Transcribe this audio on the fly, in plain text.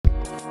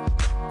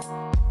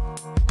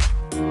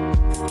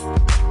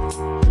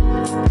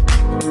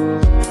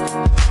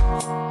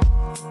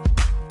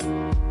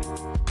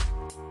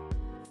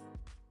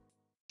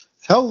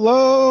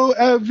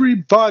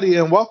everybody,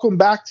 and welcome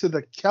back to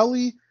the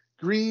Kelly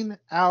Green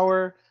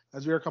Hour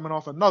as we are coming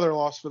off another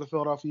loss for the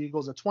Philadelphia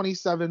Eagles, a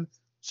 27-24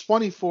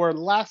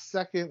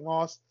 last-second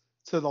loss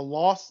to the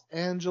Los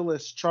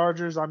Angeles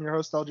Chargers. I'm your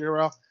host, LJ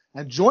Harrell,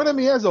 and joining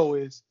me, as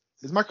always,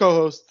 is my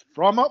co-host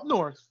from up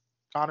north,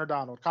 Connor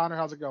Donald. Connor,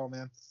 how's it going,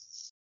 man?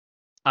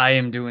 I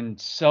am doing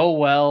so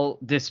well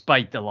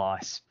despite the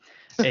loss.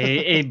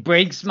 It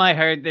breaks my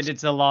heart that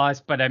it's a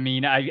loss, but I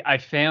mean, I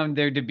found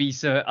there to be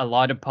a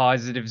lot of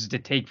positives to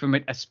take from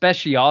it,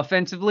 especially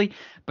offensively.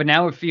 But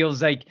now it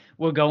feels like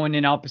we're going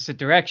in opposite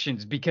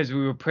directions because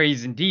we were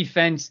praising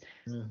defense,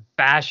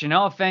 bashing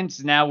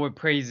offense. Now we're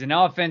praising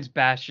offense,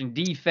 bashing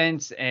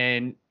defense.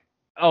 And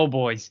oh,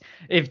 boys,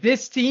 if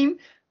this team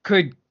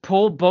could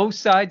pull both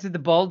sides of the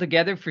ball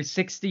together for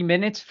 60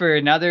 minutes for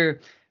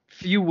another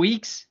few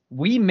weeks,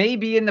 we may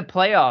be in the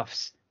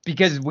playoffs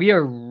because we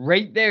are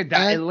right there. The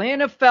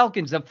Atlanta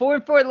Falcons, the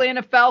 4-4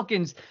 Atlanta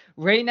Falcons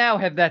right now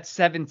have that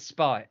 7th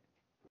spot.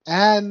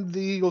 And the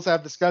Eagles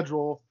have the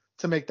schedule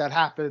to make that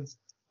happen,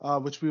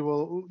 which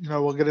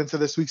we'll get into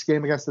this week's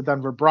game against the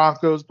Denver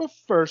Broncos. But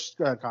first,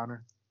 go ahead,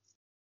 Connor.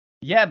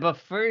 Yeah, but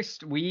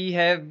first we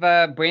have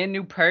a brand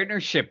new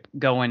partnership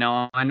going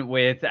on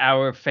with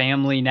our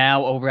family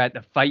now over at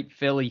the Fight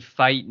Philly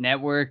Fight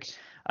Network.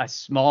 A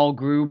small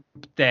group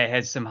that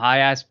has some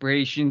high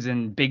aspirations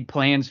and big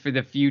plans for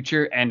the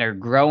future and are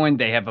growing.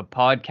 They have a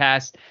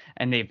podcast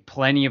and they have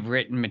plenty of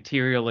written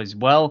material as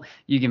well.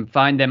 You can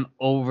find them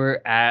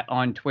over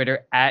on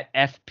Twitter at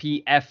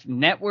FPF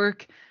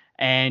Network,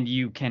 and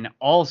you can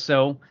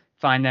also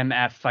find them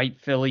at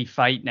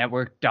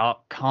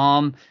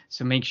fightphillyfightnetwork.com.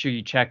 So make sure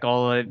you check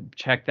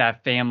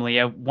that family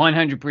out.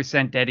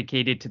 100%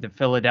 dedicated to the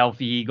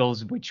Philadelphia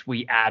Eagles, which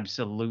we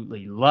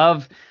absolutely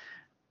love.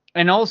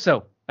 And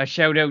also a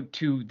shout out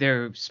to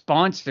their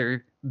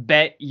sponsor,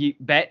 Bet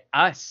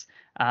Us.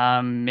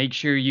 Make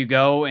sure you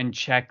go and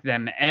check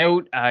them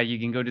out. You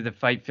can go to the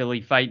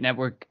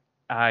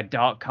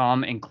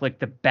fightphillyfightnetwork.com and click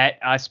the Bet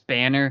Us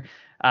banner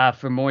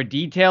for more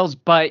details.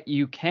 But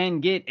you can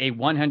get a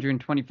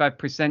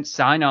 125%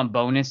 sign-on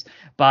bonus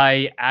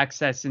by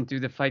accessing through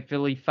the Fight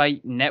Philly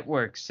Fight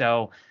Network.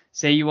 So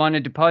say you want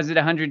to deposit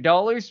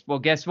 $100, well,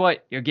 guess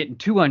what? You're getting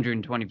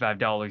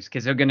 $225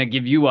 because they're going to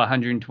give you a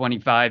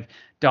 $125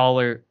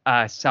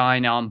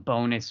 sign-on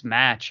bonus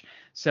match.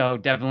 So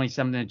definitely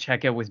something to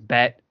check out with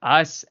Bet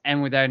Us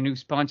and with our new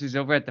sponsors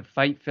over at the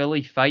Fight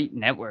Philly Fight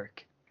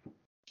Network.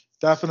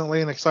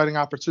 Definitely an exciting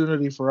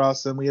opportunity for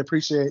us, and we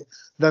appreciate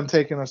them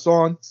taking us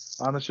on.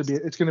 It's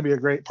going to be a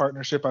great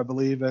partnership, I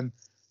believe, and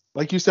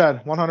like you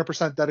said,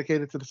 100%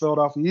 dedicated to the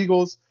Philadelphia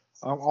Eagles.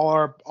 All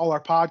our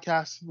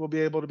podcasts will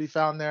be able to be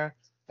found there.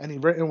 Any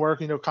written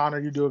work, Connor,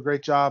 you do a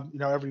great job,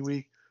 every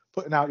week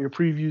putting out your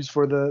previews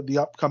for the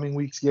upcoming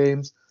week's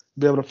games.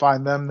 Be able to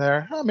find them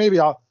there. Maybe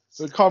I'll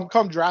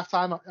come draft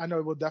time. I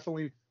know we'll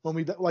definitely, when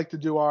we like to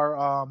do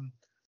our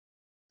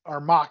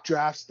mock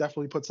drafts,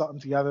 definitely put something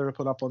together to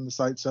put up on the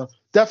site. So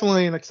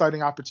definitely an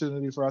exciting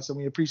opportunity for us, and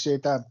we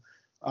appreciate them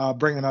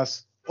bringing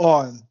us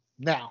on.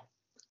 Now,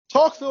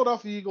 talk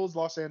Philadelphia Eagles,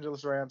 Los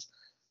Angeles Rams.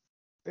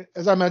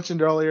 As I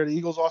mentioned earlier, the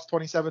Eagles lost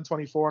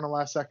 27-24 on a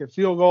last-second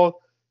field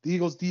goal. The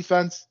Eagles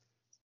defense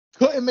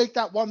couldn't make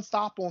that one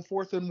stop on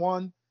 4th and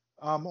 1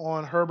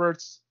 on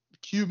Herbert's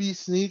QB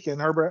sneak,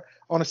 and Herbert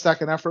on a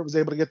second effort was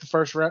able to get the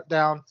first rep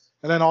down,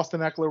 and then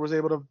Austin Eckler was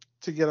able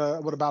to get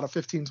about a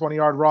 15-20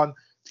 yard run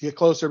to get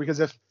closer,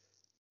 because if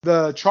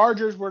the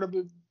Chargers were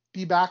to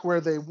be back where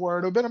they were,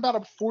 it would have been about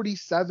a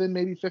 47,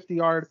 maybe 50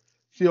 yard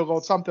field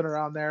goal, something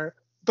around there,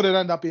 but it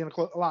ended up being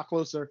a lot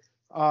closer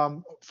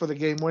for the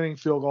game winning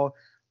field goal.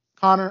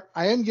 Connor,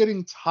 I am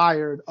getting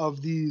tired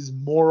of these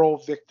moral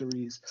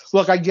victories.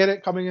 Look, I get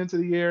it, coming into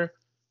the year,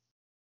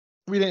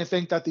 we didn't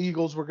think that the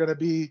Eagles were going to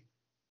be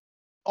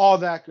all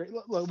that great.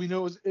 Look, we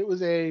knew it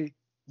was a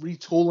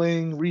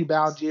retooling,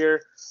 rebound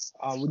year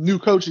with new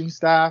coaching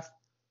staff,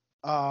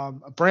 a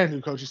brand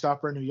new coaching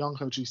staff, brand new young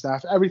coaching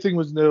staff. Everything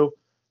was new.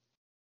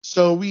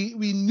 So we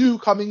knew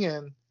coming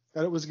in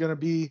that it was going to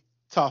be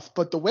tough.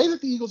 But the way that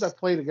the Eagles have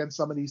played against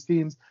some of these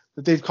teams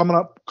that they've come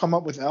up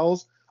with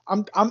L's,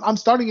 I'm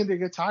starting to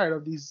get tired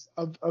of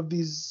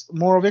these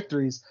moral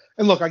victories.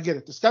 And look, I get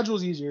it. The schedule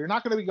is easier. You're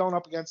not going to be going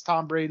up against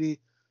Tom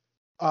Brady,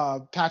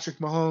 Patrick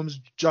Mahomes,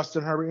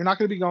 Justin Herbert. You're not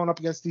going to be going up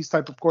against these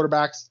type of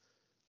quarterbacks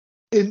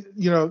in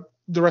the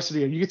rest of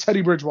the year. You get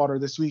Teddy Bridgewater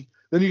this week,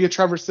 then you get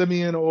Trevor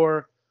Siemian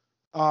or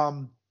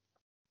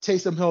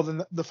Taysom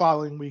Hill the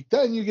following week.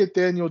 Then you get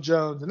Daniel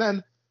Jones, and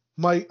then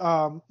Mike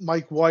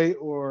White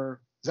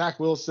or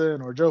Zach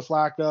Wilson or Joe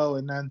Flacco,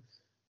 and then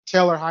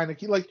Taylor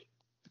Heineke. Like,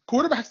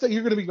 quarterbacks that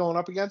you're going to be going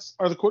up against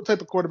are the type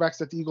of quarterbacks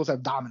that the Eagles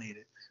have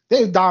dominated.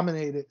 They've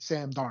dominated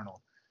Sam Darnold.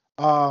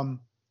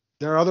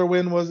 Their other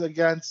win was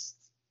against,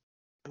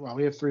 well,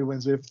 we have 3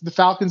 wins. We have the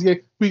Falcons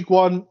game, week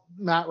 1,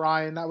 Matt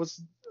Ryan. That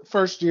was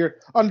first year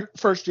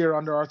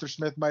under Arthur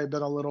Smith. Might have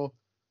been a little,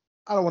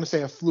 I don't want to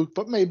say a fluke,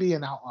 but maybe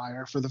an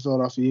outlier for the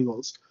Philadelphia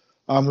Eagles.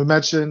 We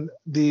mentioned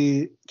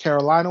the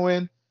Carolina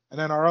win, and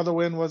then our other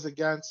win was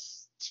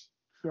against,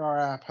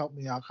 help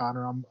me out,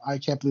 Connor. I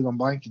can't believe I'm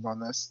blanking on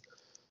this.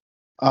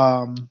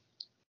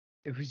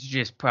 It was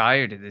just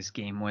prior to this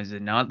game, was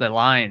it not? The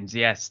Lions,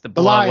 yes, the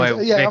The Lions,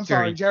 blowout yeah, victory. I'm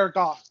sorry, Jared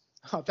Goff.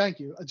 Oh, thank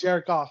you,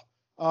 Jared Goff.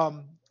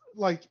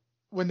 Like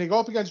when they go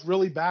up against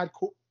really bad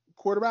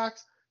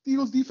quarterbacks, the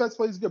Eagles defense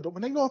plays good, but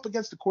when they go up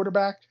against a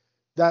quarterback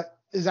that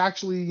is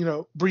actually,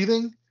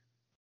 breathing,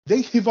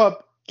 they give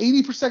up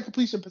 80%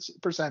 completion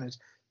percentage.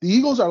 The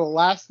Eagles are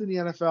last in the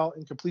NFL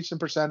in completion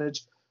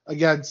percentage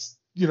against,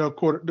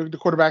 the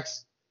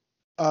quarterback's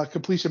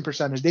completion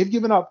percentage. They've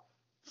given up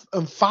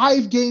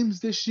 5 games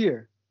this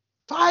year.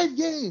 5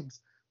 games.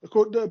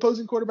 The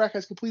opposing quarterback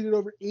has completed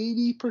over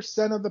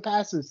 80% of the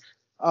passes.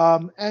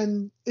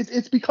 And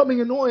it's becoming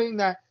annoying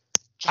that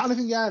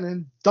Jonathan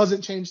Gannon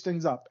doesn't change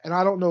things up. And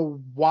I don't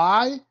know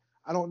why.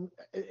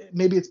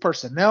 Maybe it's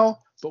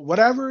personnel, but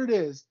whatever it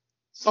is,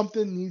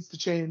 something needs to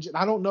change. And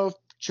I don't know if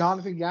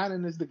Jonathan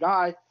Gannon is the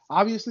guy.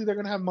 Obviously, they're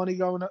going to have money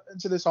going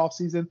into this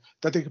offseason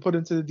that they can put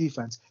into the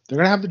defense. They're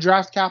going to have the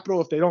draft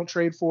capital if they don't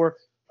trade for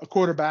a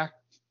quarterback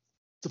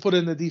to put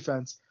in the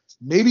defense.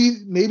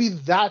 Maybe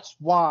that's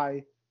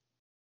why,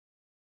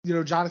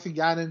 Jonathan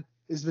Gannon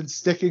has been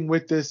sticking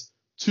with this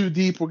too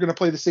deep. We're going to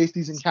play the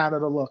safeties in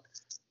Canada look.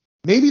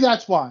 Maybe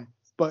that's why.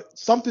 But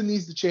something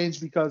needs to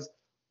change because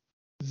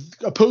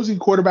opposing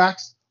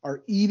quarterbacks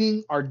are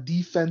eating our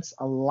defense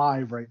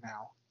alive right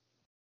now.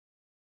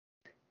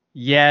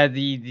 Yeah,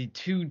 the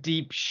too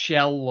deep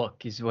shell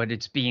look is what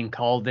it's being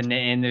called,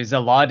 and there's a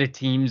lot of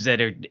teams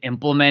that are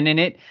implementing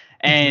it.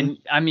 And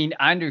I mean,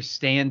 I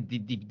understand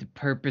the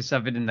purpose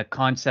of it and the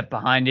concept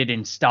behind it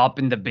and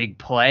stopping the big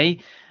play,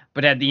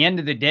 but at the end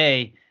of the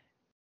day,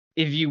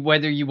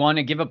 whether you want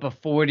to give up a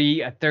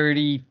 40, a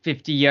 30,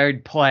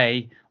 50-yard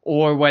play,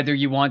 or whether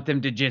you want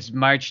them to just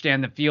march down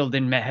the field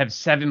and have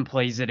 7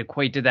 plays that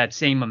equate to that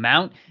same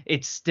amount,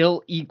 it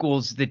still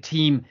equals the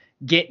team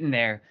getting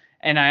there.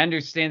 And I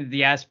understand that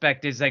the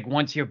aspect is like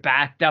once you're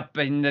backed up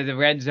into the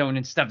red zone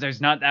and stuff, there's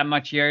not that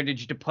much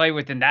yardage to play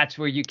with, and that's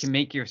where you can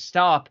make your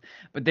stop.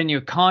 But then you're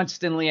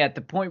constantly at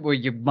the point where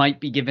you might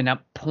be giving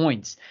up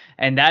points.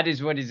 And that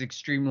is what is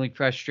extremely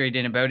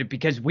frustrating about it,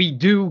 because we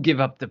do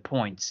give up the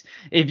points.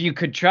 If you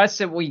could trust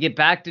that we get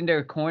backed into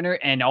a corner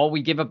and all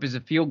we give up is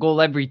a field goal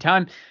every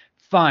time,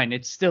 fine.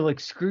 It's still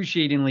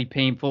excruciatingly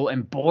painful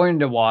and boring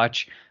to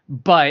watch,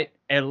 but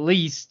at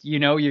least,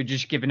 you're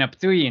just giving up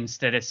 3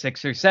 instead of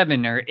 6 or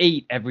 7 or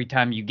 8 every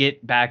time you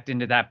get backed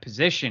into that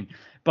position.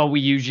 But we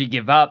usually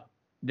give up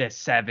the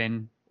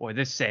 7 or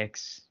the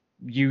 6,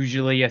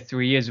 usually a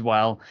 3 as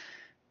well.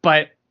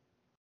 But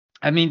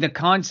I mean, the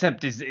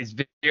concept is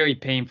very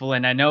painful,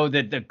 and I know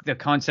that the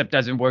concept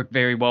doesn't work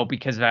very well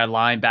because of our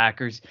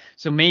linebackers.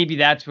 So maybe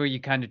that's where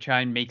you kind of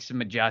try and make some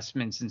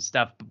adjustments and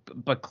stuff.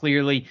 But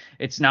clearly,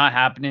 it's not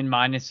happening.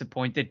 Minus the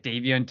point that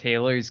Davion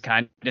Taylor is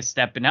kind of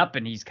stepping up,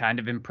 and he's kind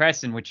of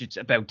impressing, which it's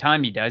about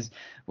time he does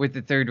with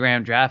the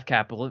 3rd-round draft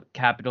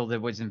capital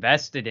that was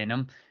invested in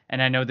him.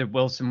 And I know that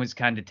Wilson was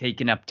kind of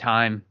taking up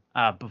time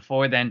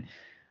before then.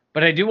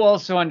 But I do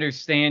also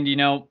understand,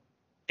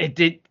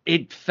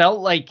 it felt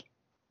like.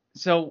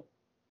 So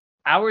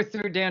our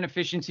 3rd down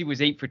efficiency was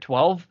 8 for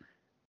 12,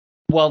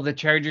 while the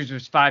Chargers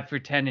was 5 for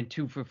 10 and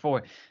 2 for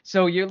 4.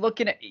 So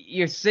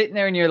you're sitting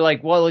there and you're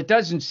like, well, it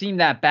doesn't seem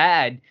that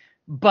bad,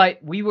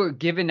 but we were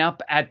giving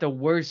up at the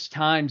worst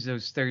times,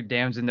 those 3rd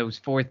downs and those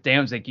 4th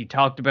downs, like you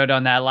talked about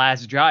on that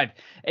last drive.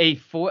 I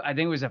think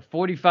it was a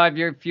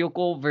 45-yard field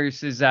goal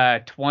versus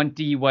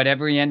 20,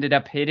 whatever he ended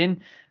up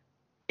hitting,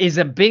 is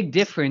a big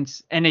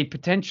difference and a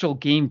potential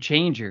game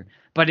changer.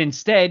 But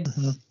instead,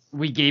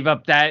 we gave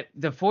up the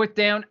 4th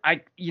down.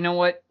 You know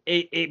what?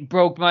 It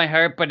broke my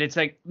heart, but it's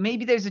like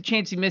maybe there's a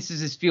chance he misses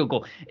his field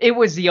goal. It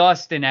was the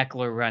Austin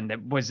Eckler run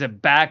that was a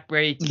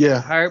backbreak,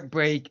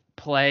 heartbreak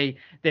play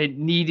that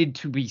needed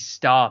to be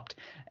stopped.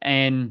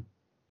 And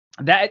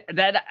that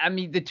I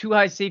mean, the too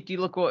high safety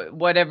look,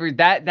 whatever,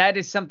 that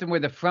is something where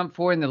the front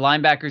 4 and the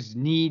linebackers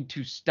need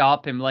to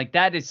stop him. Like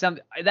that is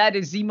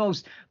the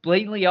most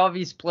blatantly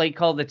obvious play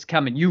call that's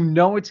coming.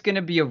 It's going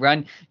to be a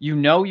run.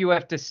 You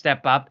have to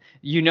step up.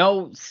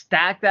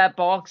 Stack that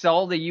box,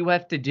 all that you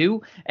have to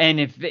do. And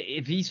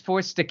if he's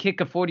forced to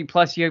kick a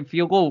 40+ yard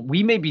field goal,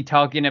 we may be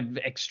talking of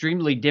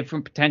extremely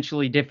different,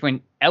 potentially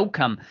different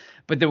outcome.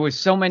 But there were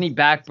so many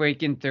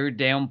backbreaking 3rd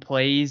down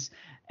plays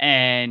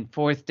and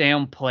 4th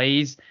down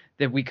plays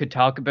that we could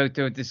talk about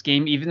throughout this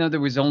game. Even though there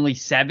was only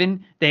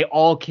 7, they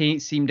all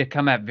seem to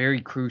come at very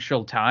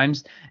crucial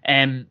times.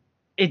 And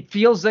it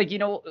feels like,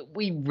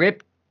 we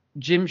ripped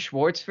Jim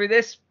Schwartz for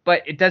this,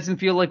 but it doesn't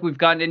feel like we've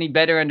gotten any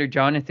better under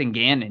Jonathan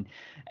Gannon.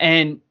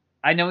 And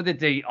I know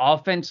that the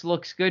offense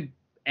looks good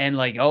and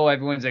like,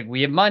 everyone's like,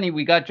 we have money,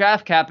 we got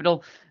draft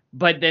capital.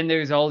 But then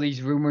there's all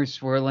these rumors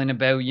swirling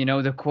about,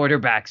 the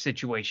quarterback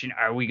situation.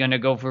 Are we going to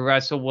go for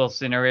Russell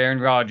Wilson or Aaron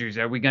Rodgers?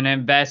 Are we going to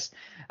invest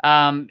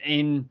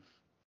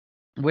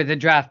with a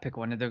draft pick,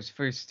 one of those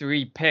first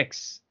 3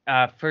 picks,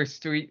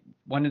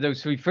 one of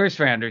those 3 first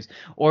rounders?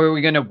 Or are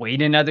we going to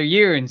wait another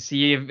year and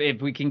see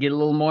if we can get a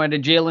little more out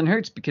of Jalen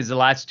Hurts, because the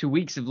last 2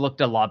 weeks have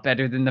looked a lot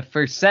better than the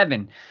first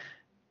 7?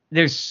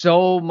 there's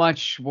so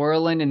much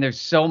swirling and there's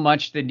so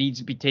much that needs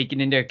to be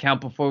taken into account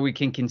before we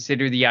can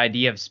consider the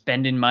idea of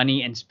spending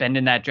money and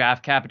spending that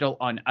draft capital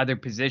on other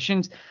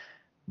positions.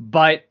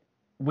 But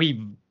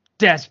we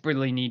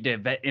desperately need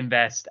to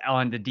invest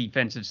on the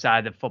defensive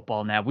side of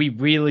football now. We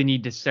really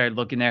need to start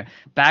looking there.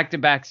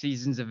 Back-to-back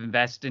seasons of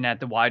investing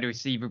at the wide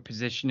receiver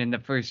position in the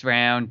first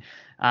round.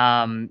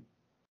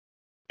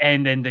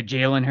 And then the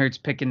Jalen Hurts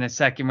pick in the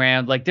second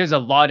round. Like, there's a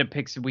lot of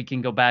picks that we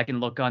can go back and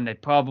look on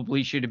that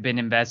probably should have been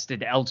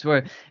invested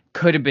elsewhere,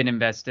 could have been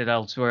invested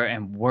elsewhere,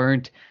 and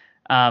weren't.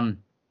 But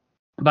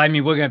I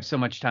mean, we're gonna have so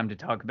much time to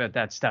talk about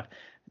that stuff.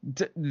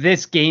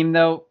 This game,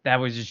 though, that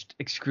was just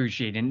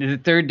excruciating. The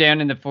third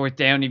down and the fourth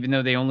down, even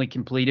though they only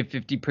completed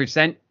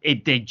 50%,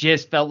 they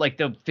just felt like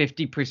the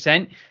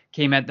 50%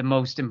 came at the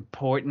most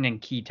important and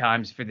key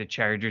times for the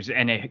Chargers,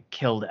 and it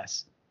killed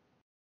us.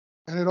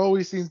 And it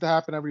always seems to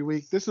happen every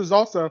week. This was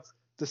also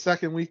the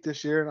second week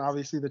this year, and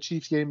obviously the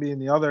Chiefs game being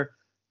the other,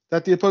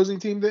 that the opposing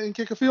team didn't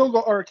kick a field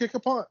goal or kick a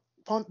punt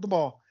the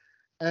ball.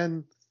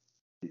 And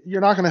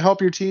you're not going to help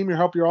your team or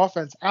help your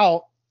offense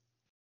out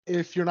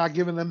if you're not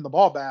giving them the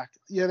ball back.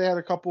 Yeah, they had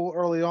a couple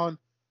early on,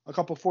 a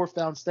couple fourth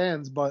down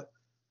stands, but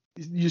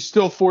you're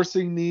still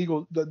forcing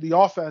the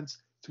offense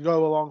to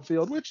go along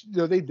field, which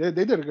they did.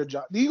 They did a good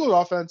job. The Eagles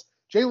offense,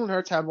 Jalen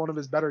Hurts had one of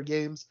his better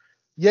games.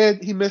 Yeah,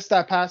 he missed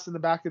that pass in the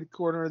back of the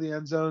corner of the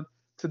end zone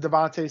to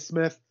Devontae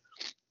Smith.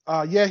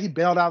 Yeah, he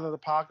bailed out of the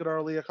pocket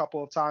early a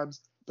couple of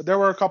times, but there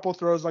were a couple of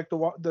throws like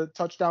the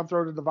touchdown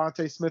throw to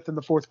Devontae Smith in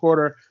the fourth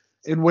quarter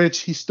in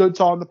which he stood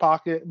tall in the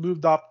pocket,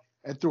 moved up,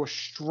 and threw a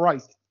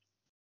strike.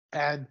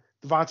 And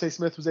Devontae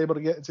Smith was able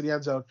to get into the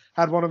end zone.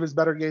 Had one of his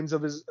better games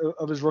of his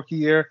rookie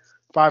year.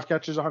 5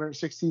 catches,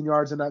 116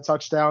 yards in that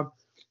touchdown.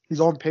 He's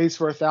on pace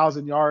for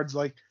 1,000 yards,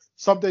 like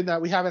something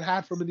that we haven't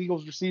had from an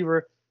Eagles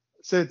receiver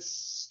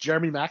since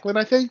Jeremy Maclin,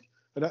 I think,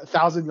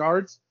 1,000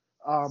 yards.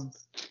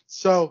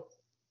 So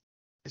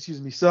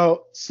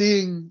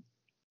seeing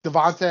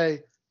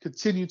Devontae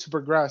continue to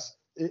progress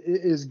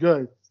is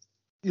good.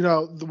 You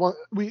know, the one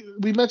we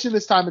mentioned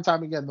this time and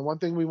time again. The one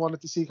thing we wanted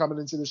to see coming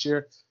into this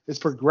year is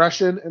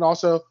progression, and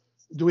also,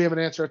 do we have an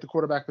answer at the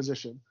quarterback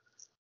position?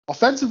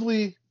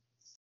 Offensively,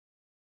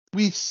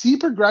 we see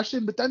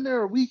progression, but then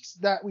there are weeks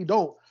that we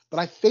don't. But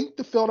I think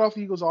the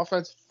Philadelphia Eagles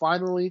offense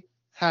finally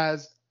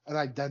has an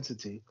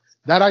identity.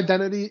 That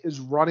identity is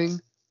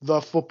running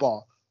the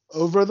football.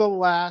 Over the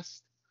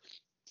last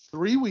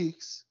 3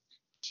 weeks,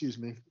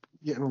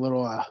 getting a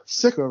little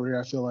sick over here,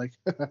 I feel like.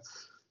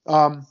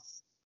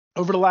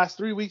 Over the last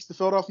 3 weeks, the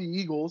Philadelphia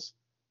Eagles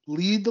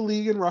lead the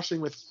league in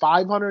rushing with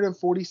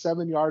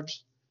 547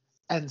 yards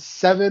and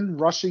 7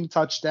 rushing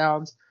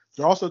touchdowns.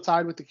 They're also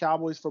tied with the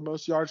Cowboys for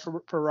most yards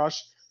per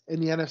rush in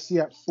the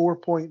NFC at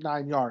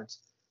 4.9 yards.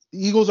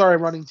 The Eagles are a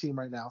running team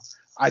right now.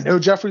 I know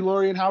Jeffrey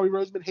Lurie and Howie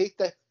Roseman hate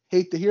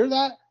to hear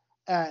that,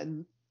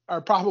 and are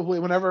probably,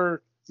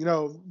 whenever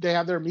they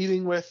have their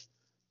meeting with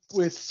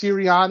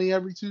Sirianni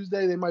every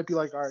Tuesday, they might be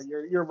like, all right,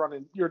 you're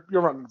running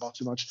the ball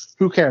too much.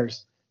 Who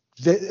cares?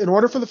 In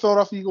order for the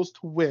Philadelphia Eagles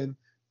to win,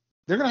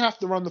 they're going to have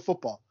to run the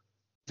football.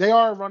 They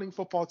are a running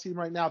football team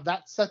right now.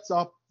 That sets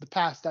up the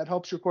pass. That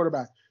helps your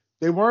quarterback.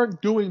 They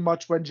weren't doing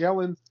much when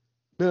Jalen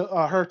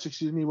Hurts,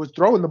 was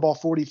throwing the ball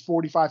 40,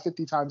 45,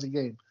 50 times a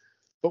game.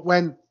 But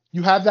when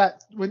you have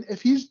that,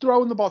 if he's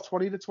throwing the ball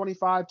 20 to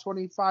 25,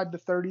 25 to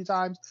 30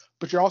 times,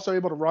 but you're also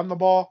able to run the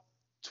ball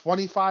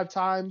 25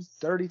 times,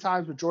 30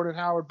 times with Jordan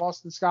Howard,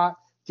 Boston Scott,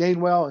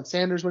 Gainwell, and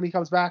Sanders when he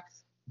comes back,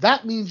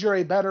 that means you're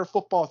a better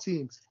football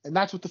team. And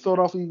that's what the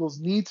Philadelphia Eagles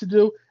need to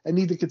do and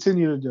need to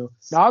continue to do.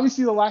 Now,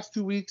 obviously, the last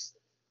 2 weeks,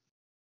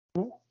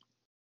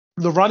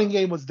 the running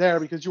game was there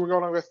because you were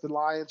going up against the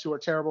Lions, who are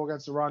terrible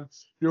against the run.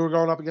 You were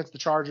going up against the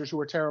Chargers, who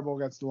are terrible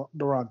against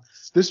the run.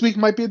 This week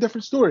might be a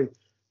different story.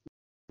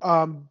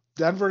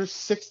 Denver is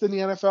 6th in the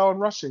NFL in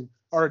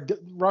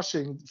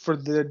rushing for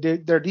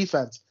their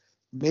defense.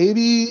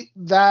 Maybe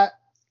that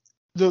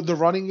the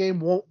running game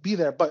won't be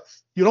there, but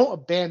you don't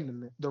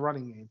abandon the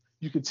running game.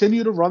 You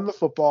continue to run the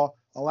football,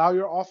 allow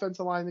your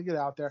offensive line to get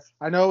out there.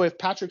 I know if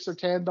Patrick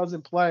Surtain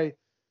doesn't play,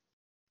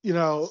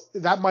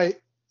 that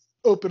might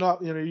open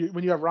up,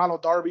 when you have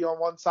Ronald Darby on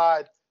one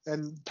side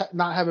and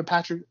not having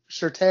Patrick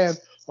Surtain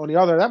on the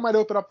other, that might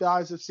open up the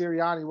eyes of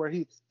Sirianni, where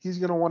he's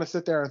going to want to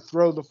sit there and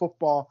throw the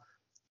football,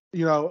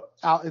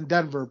 out in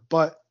Denver.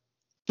 But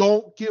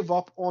don't give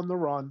up on the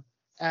run.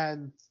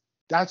 And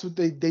that's what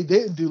they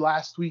didn't do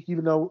last week,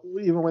 even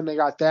when they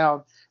got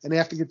down. And they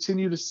have to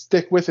continue to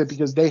stick with it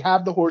because they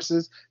have the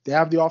horses, they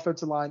have the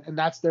offensive line, and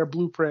that's their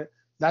blueprint.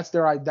 That's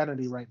their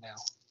identity right now.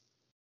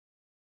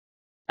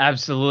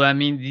 Absolutely. I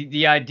mean,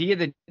 the idea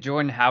that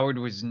Jordan Howard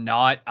was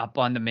not up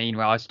on the main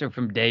roster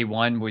from day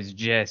one was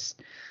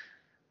just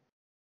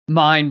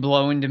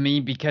mind-blowing to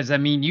me, because, I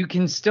mean, you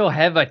can still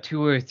have a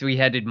 2 or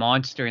 3-headed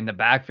monster in the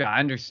backfield. I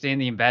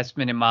understand the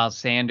investment in Miles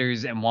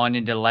Sanders and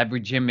wanting to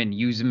leverage him and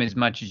use him as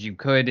much as you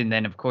could. And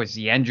then, of course,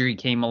 the injury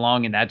came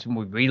along, and that's when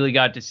we really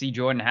got to see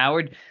Jordan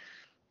Howard.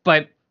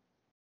 But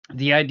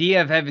the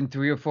idea of having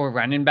 3 or 4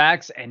 running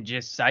backs and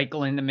just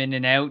cycling them in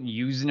and out and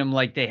using them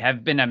like they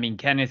have been. I mean,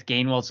 Kenneth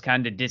Gainwell's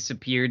kind of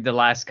disappeared the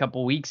last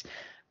couple weeks.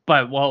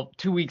 But, well,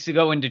 2 weeks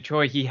ago in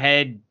Detroit, he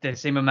had the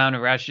same amount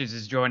of rushes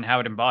as Jordan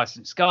Howard and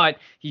Boston Scott.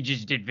 He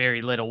just did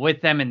very little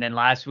with them. And then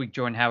last week,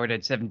 Jordan Howard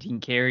had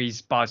 17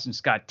 carries, Boston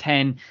Scott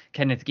 10,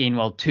 Kenneth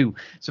Gainwell 2.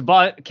 So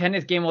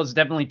Kenneth Gainwell is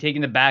definitely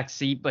taking the back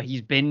seat, but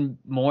he's been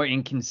more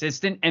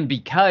inconsistent. And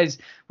because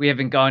we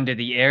haven't gone to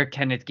the air,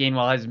 Kenneth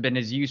Gainwell hasn't been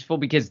as useful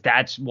because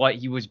that's what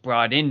he was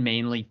brought in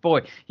mainly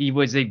for. He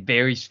was a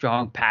very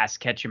strong pass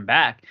catching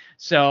back.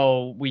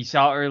 So we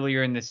saw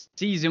earlier in the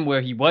season where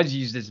he was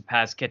used as a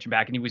pass catching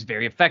back, and he was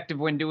very effective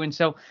when doing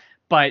so.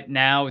 But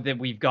now that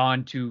we've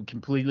gone to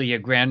completely a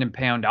ground and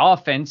pound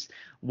offense,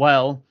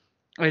 well,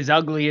 as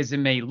ugly as it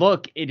may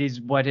look, it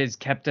is what has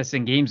kept us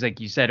in games, like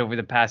you said, over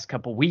the past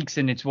couple weeks,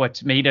 and it's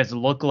what's made us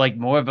look like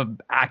more of an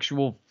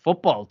actual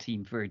football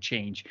team for a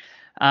change.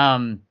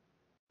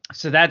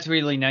 So that's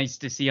really nice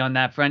to see on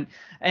that front.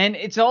 And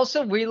it's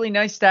also really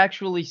nice to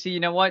actually see,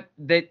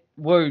 that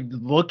we're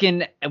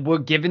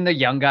giving the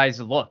young guys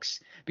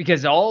looks.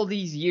 Because all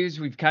these years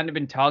we've kind of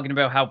been talking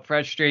about how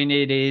frustrating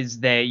it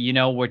is that,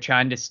 we're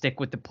trying to stick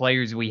with the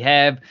players we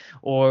have,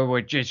 or we're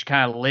just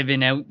kind of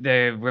living out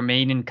the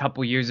remaining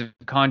couple years of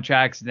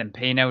contracts and then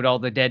paying out all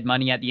the dead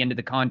money at the end of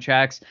the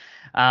contracts.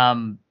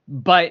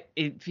 But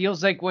it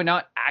feels like we're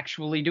not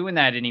actually doing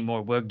that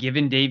anymore. We're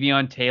giving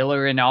Davion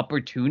Taylor an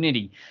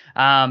opportunity.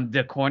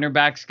 The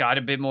cornerbacks got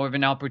a bit more of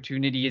an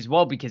opportunity as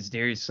well because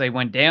Darius Slay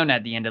went down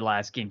at the end of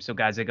last game. So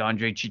guys like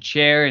Andre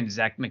Chichère and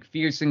Zach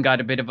McPherson got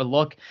a bit of a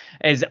look.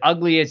 As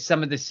ugly as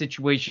some of the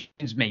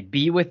situations may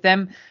be with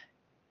them,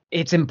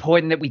 it's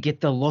important that we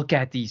get the look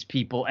at these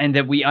people and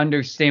that we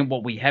understand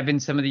what we have in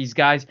some of these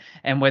guys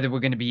and whether we're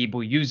going to be able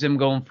to use them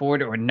going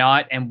forward or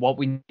not, and what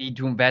we need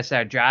to invest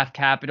our draft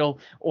capital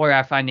or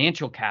our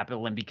financial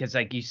capital in. Because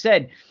like you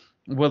said,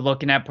 we're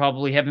looking at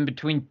probably having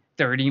between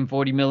 $30 and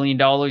 $40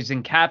 million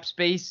in cap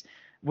space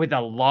with a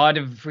lot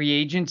of free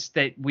agents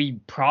that we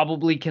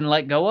probably can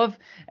let go of.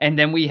 And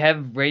then we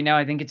have right now,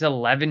 I think it's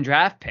 11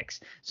 draft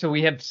picks. So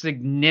we have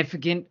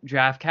significant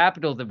draft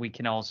capital that we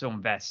can also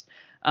invest.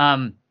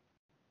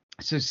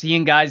 So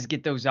seeing guys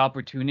get those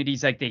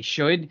opportunities like they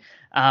should,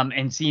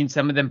 and seeing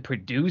some of them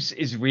produce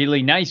is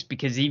really nice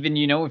because even,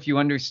 if you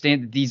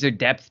understand that these are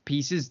depth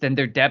pieces, then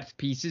they're depth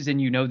pieces and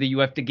that you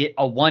have to get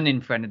a 1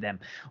 in front of them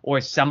or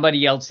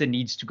somebody else that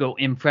needs to go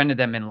in front of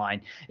them in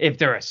line. If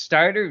they're a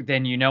starter,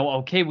 then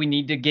okay, we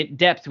need to get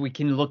depth. We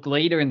can look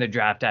later in the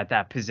draft at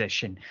that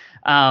position.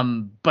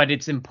 But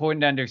it's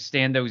important to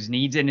understand those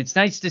needs. And it's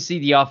nice to see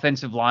the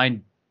offensive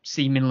line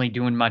seemingly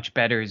doing much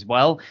better as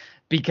well.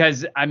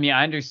 Because, I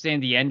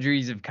understand the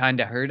injuries have kind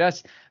of hurt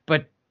us,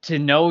 but to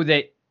know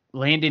that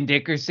Landon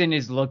Dickerson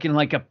is looking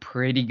like a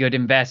pretty good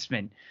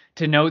investment,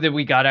 to know that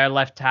we got our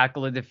left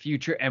tackle of the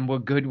future and we're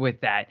good with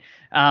that,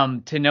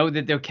 to know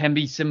that there can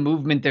be some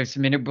movement, there's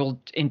some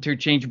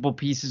interchangeable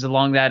pieces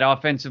along that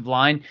offensive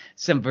line,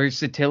 some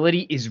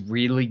versatility is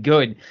really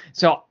good.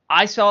 So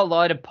I saw a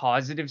lot of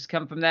positives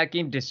come from that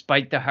game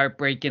despite the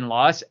heartbreaking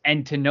loss,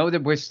 and to know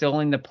that we're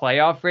still in the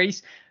playoff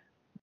race,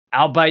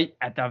 albeit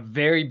at the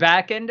very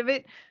back end of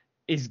it,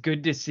 is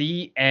good to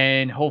see.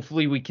 And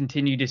hopefully we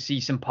continue to see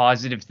some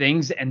positive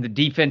things and the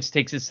defense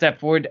takes a step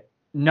forward,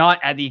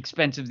 not at the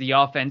expense of the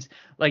offense.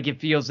 Like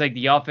it feels like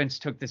the offense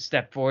took the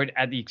step forward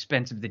at the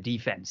expense of the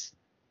defense.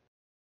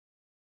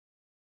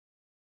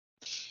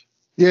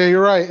 Yeah,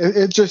 you're right.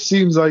 It just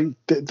seems like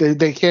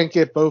they can't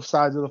get both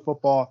sides of the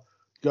football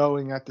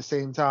going at the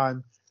same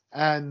time.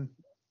 And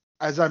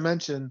as I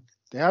mentioned,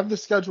 they have the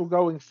schedule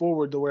going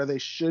forward to where they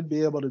should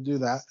be able to do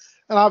that.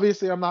 And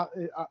obviously,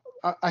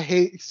 I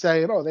hate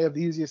saying, oh, they have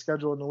the easiest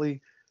schedule in the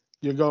league.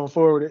 You're going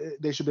forward,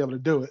 they should be able to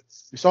do it.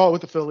 You saw it with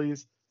the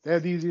Phillies. They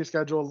had the easiest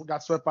schedule,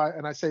 got swept by,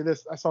 and I said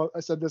this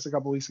a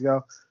couple weeks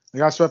ago. They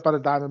got swept by the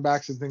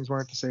Diamondbacks, and things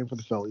weren't the same for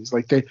the Phillies.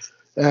 Like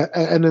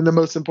and in the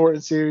most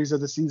important series of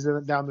the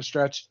season down the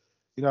stretch,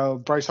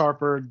 Bryce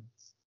Harper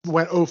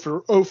went 0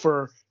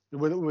 for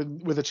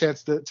with a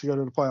chance to go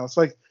to the playoffs.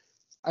 Like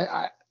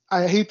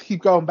I hate to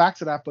keep going back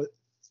to that, but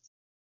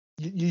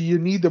you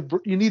need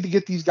to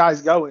get these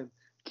guys going.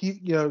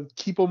 Keep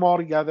them all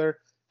together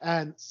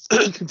and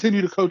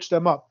continue to coach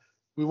them up.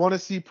 We want to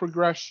see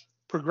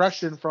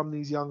progression from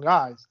these young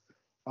guys.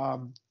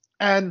 And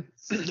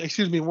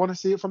want to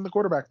see it from the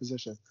quarterback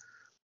position.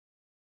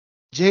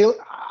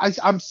 I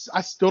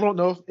still don't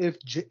know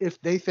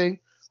if they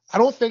think. I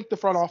don't think the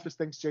front office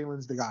thinks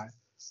Jalen's the guy.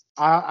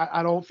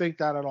 I don't think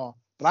that at all.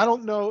 But I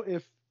don't know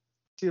if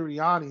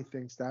Sirianni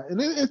thinks that, and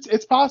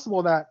it's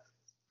possible that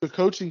the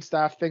coaching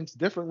staff thinks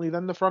differently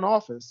than the front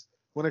office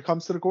when it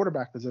comes to the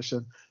quarterback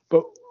position.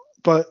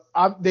 But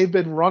they've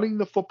been running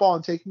the football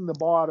and taking the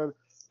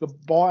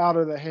ball out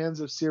of the hands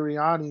of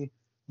Sirianni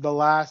the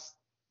last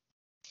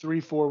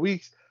 3-4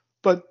 weeks.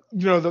 But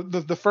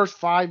the first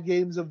 5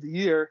 games of the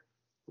year,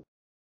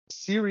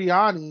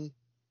 Sirianni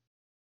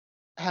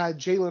had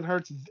Jalen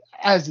Hurts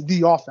as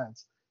the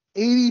offense.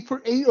 Over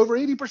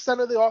 80%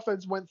 of the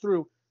offense went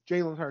through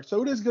Jalen Hurts.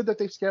 So it is good that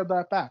they've scaled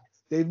that back.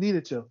 They've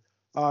needed to.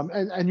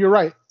 And you're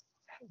right.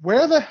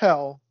 Where the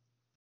hell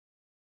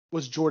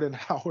was Jordan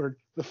Howard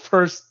the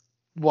first,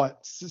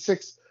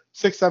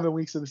 7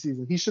 weeks of the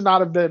season? He should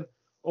not have been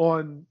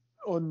on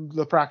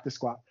the practice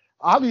squad.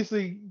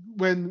 Obviously,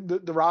 when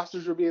the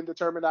rosters were being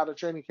determined out of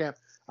training camp,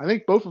 I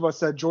think both of us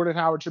said Jordan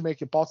Howard should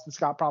make it. Boston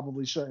Scott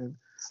probably shouldn't.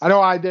 I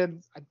know I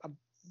did. I'm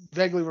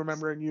vaguely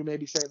remembering you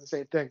maybe saying the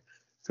same thing,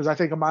 because I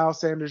think a Miles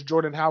Sanders,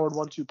 Jordan Howard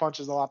 1-2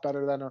 punch is a lot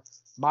better than a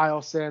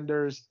Miles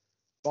Sanders,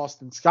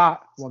 Boston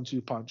Scott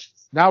 1-2 punch.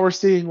 Now we're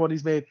seeing what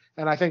he's made,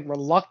 and I think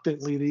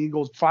reluctantly the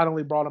Eagles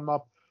finally brought him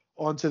up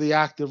onto the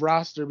active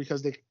roster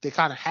because they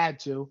kind of had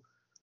to,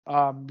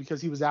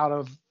 because he was out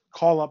of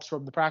call-ups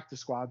from the practice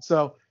squad.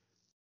 So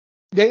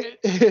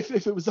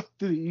if it was up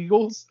to the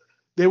Eagles,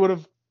 they would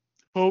have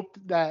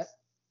hoped that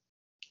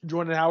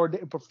Jordan Howard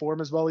didn't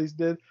perform as well as he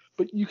did.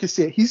 But you can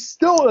see it. He's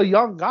still a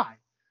young guy.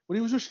 When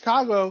he was with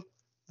Chicago,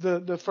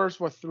 the first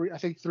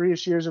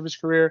 3-ish years of his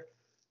career,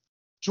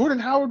 Jordan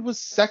Howard was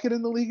second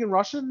in the league in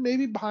rushing,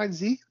 maybe behind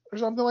Zeke or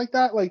something like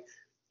that. Like,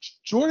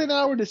 Jordan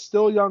Howard is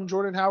still young.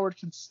 Jordan Howard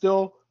can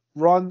still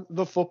run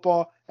the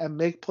football and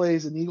make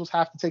plays, and the Eagles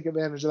have to take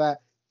advantage of that.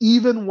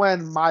 Even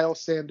when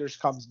Miles Sanders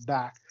comes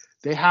back,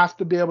 they have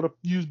to be able to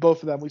use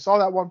both of them. We saw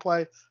that one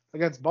play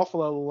against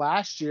Buffalo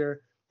last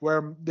year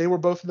where they were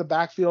both in the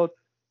backfield.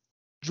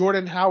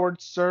 Jordan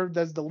Howard served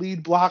as the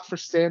lead block for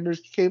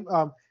Sanders.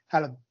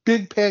 Had a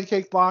big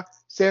pancake block.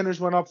 Sanders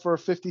went up for a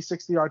 50,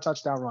 60-yard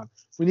touchdown run.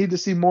 We need to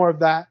see more of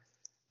that.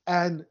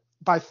 And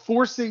by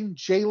forcing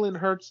Jalen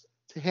Hurts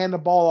to hand the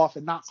ball off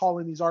and not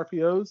calling these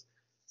RPOs,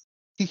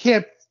 he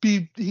can't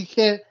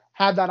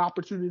have that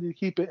opportunity to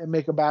keep it and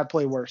make a bad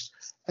play worse.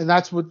 And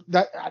that's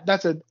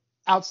an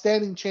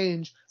outstanding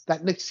change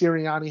that Nick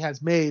Sirianni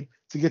has made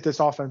to get this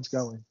offense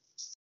going.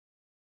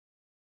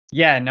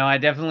 Yeah, no, I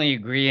definitely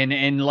agree.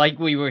 And like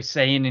we were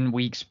saying in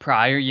weeks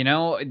prior,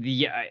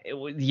 the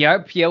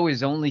RPO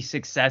is only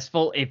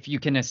successful if you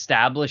can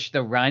establish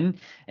the run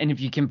and if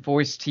you can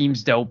force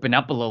teams to open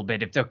up a little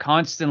bit. If they're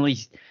constantly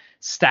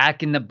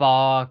stacking the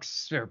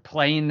box or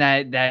playing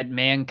that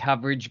man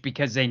coverage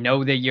because they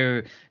know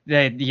that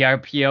the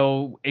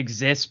RPO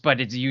exists, but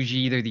it's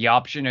usually either the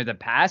option or the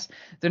pass,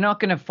 they're not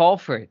going to fall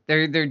for it.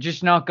 They're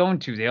just not going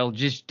to.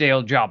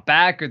 They'll drop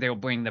back or they'll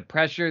bring the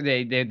pressure.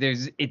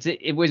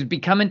 It was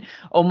becoming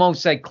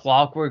almost like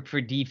clockwork for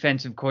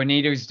defensive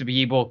coordinators to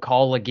be able to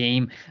call a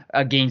game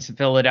against the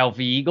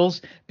Philadelphia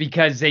Eagles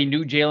because they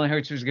knew Jalen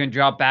Hurts was going to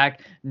drop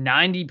back.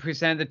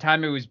 90% of the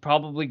time it was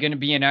probably going to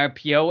be an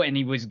RPO and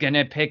he was going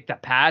to pick the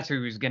pass or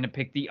he was going to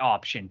pick the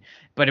option,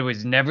 but it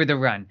was never the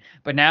run.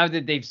 But now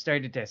that they've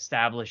started to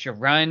establish a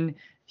run,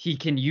 he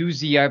can use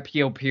the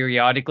RPO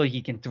periodically.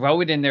 He can throw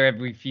it in there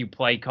every few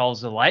play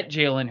calls to let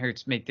Jalen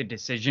Hurts make the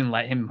decision,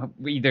 let him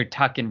either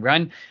tuck and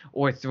run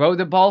or throw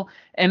the ball.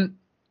 And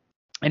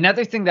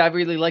another thing that I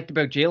really liked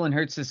about Jalen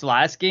Hurts this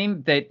last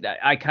game that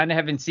I kind of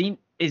haven't seen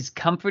is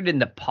comfort in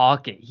the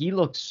pocket. He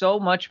looked so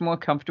much more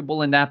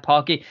comfortable in that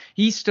pocket.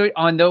 He stood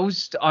on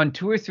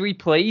 2 or 3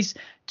 plays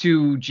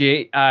to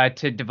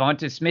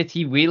Devonta Smith.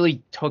 He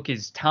really took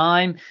his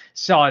time,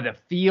 saw the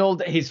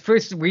field. His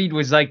first read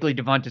was likely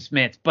Devonta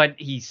Smith, but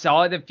he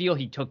saw the field.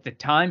 He took the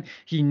time.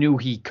 He knew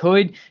he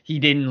could. He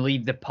didn't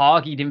leave the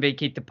pocket. He didn't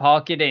vacate the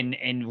pocket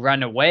and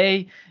run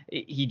away.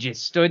 He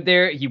just stood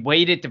there. He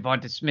waited.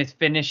 Devonta Smith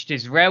finished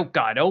his route,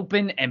 got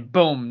open, and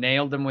boom,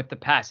 nailed him with the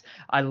pass.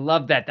 I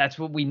love that. That's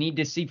what we need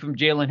to see from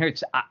Jalen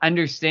Hurts. I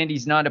understand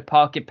he's not a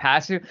pocket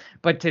passer,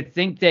 but to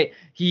think that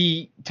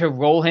to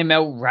roll him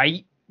out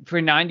right for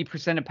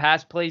 90% of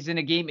pass plays in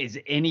a game is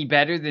any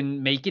better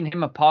than making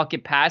him a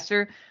pocket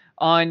passer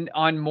on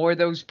more of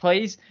those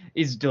plays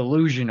is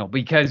delusional,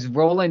 because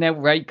rolling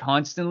out right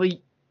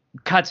constantly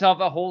cuts off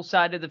a whole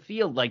side of the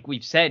field, like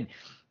we've said.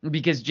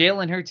 Because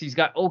Jalen Hurts, he's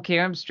got okay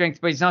arm strength,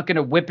 but he's not going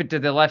to whip it to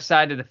the left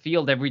side of the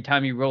field every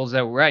time he rolls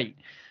out right.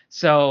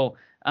 So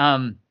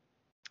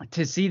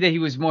to see that he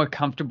was more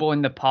comfortable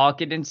in the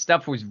pocket and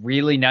stuff was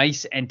really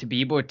nice, and to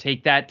be able to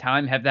take that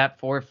time, have that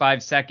 4 or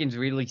 5 seconds,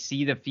 really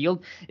see the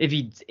field. If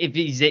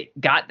he's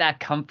got that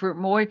comfort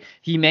more,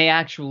 he may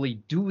actually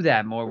do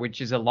that more,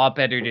 which is a lot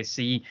better to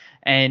see.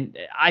 And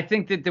I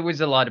think that there was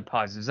a lot of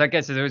positives. Like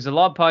I said, there was a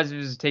lot of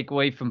positives to take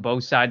away from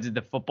both sides of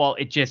the football.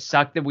 It just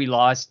sucked that we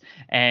lost,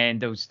 and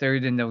those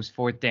 3rd and those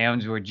 4th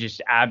downs were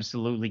just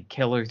absolutely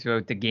killer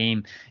throughout the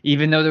game.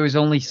 Even though there was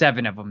only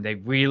 7 of them, they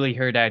really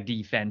hurt our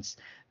defense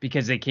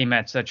because they came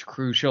at such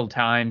crucial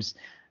times.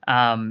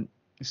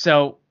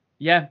 So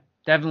yeah,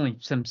 definitely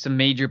some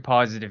major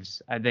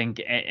positives, I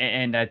think,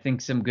 and I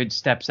think some good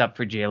steps up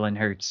for Jalen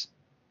Hurts.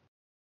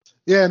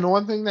 Yeah, and the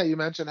one thing that you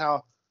mentioned,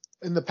 how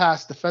in the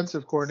past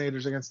defensive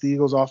coordinators against the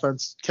Eagles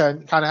offense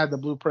kind of had the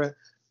blueprint,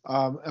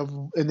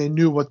 and they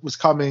knew what was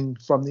coming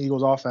from the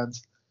Eagles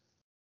offense.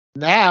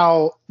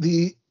 Now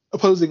the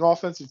opposing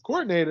offensive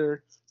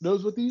coordinator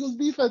knows what the Eagles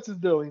defense is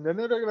doing. They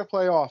know they're going to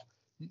play off.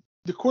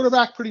 The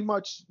quarterback pretty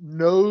much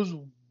knows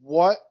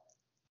what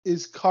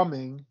is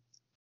coming,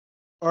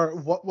 or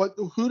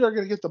who they're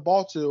going to get the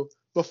ball to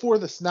before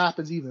the snap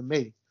is even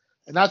made.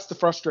 And that's the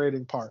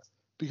frustrating part,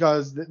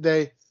 because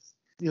they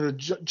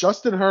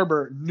Justin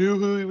Herbert knew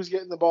who he was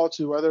getting the ball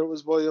to, whether it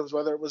was Williams,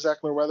 whether it was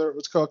Eckler, whether it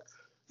was Cook,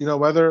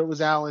 whether it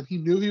was Allen. He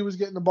knew he was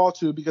getting the ball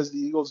to because the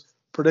Eagles'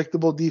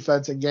 predictable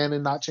defense and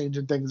Gannon not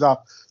changing things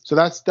up. So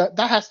that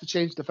has to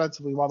change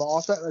defensively. While the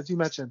offense, as you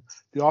mentioned,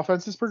 the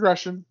offense is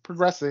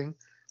progressing,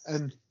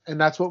 and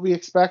that's what we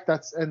expect.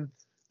 That's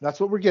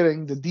what we're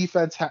getting. The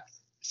defense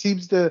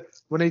seems to,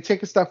 when they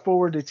take a step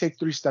forward, they take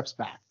 3 steps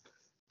back,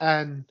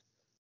 and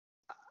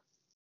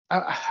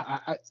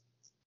I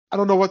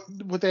don't know what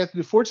they have to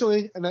do.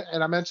 Fortunately, and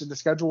I mentioned the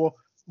schedule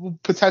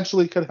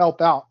potentially could help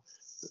the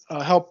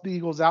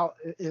Eagles out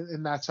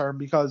in that term,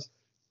 because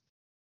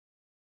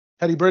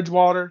Teddy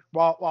Bridgewater,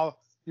 while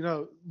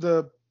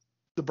the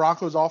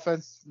Broncos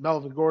offense,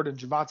 Melvin Gordon,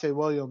 Javonte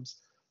Williams,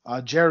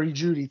 Jerry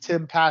Jeudy,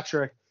 Tim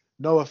Patrick,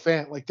 Noah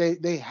Fant, like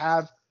they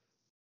have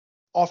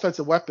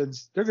offensive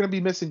weapons. They're going to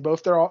be missing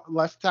both their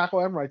left tackle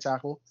and right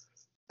tackle,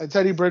 and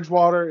Teddy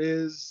Bridgewater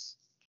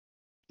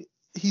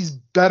he's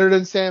better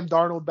than Sam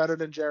Darnold, better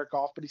than Jared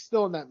Goff, but he's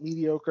still in that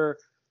mediocre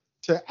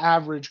to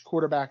average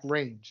quarterback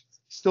range.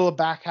 Still a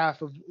back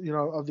half of the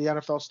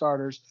NFL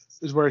starters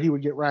is where he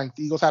would get ranked.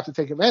 The Eagles have to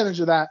take advantage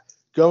of that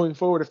going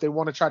forward if they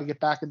want to try to get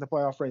back in the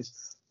playoff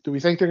race. Do we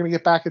think they're going to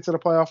get back into the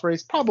playoff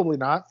race? Probably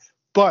not,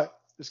 but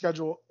the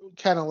schedule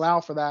can allow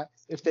for that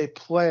if they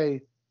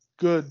play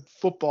good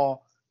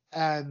football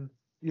and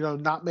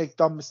not make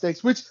dumb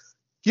mistakes, which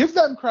give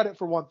them credit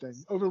for one thing.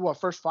 Over the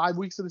first 5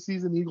 weeks of the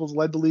season, the Eagles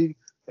led the league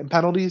in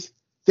penalties.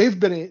 They've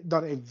done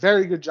a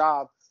very good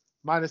job,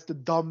 minus a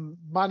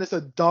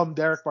dumb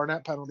Derek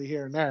Barnett penalty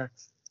here and there,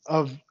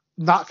 of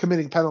not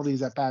committing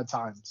penalties at bad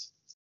times.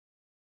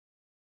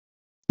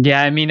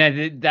 Yeah, I mean,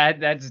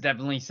 that's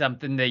definitely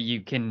something that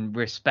you can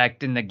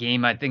respect in the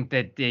game. I think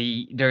that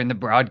during the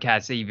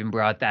broadcast they even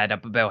brought that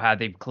up about how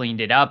they've cleaned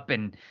it up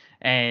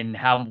and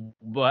how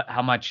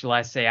much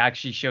less they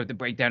actually showed the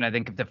breakdown, I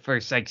think, of the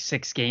first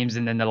 6 games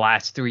and then the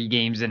last 3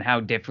 games and how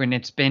different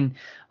it's been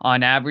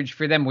on average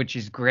for them, which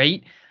is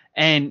great.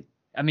 And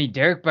I mean,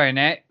 Derek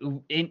Barnett,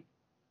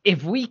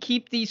 if we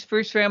keep these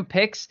first round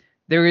picks,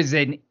 there is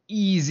an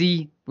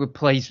easy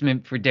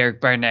replacement for Derek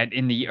Barnett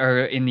in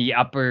the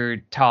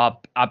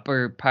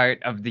upper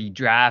part of the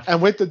draft.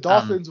 And with the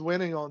Dolphins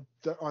winning on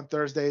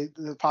Thursday,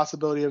 the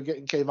possibility of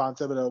getting Kayvon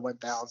Thibodeau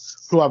went down,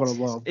 who I would have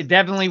loved. It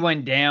definitely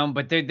went down,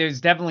 but there's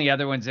definitely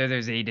other ones there.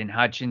 There's Aiden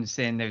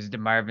Hutchinson, there's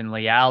DeMarvin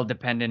Leal,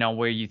 depending on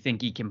where you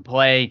think he can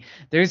play.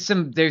 There's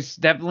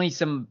definitely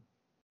some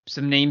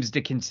names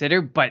to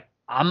consider, but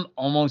I'm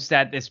almost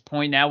at this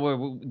point now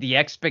where the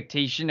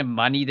expectation of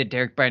money that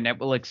Derek Barnett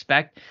will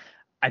expect,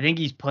 I think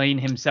he's playing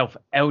himself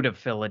out of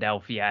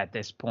Philadelphia at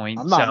this point.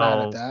 I'm not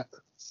mad at that.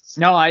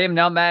 No, I am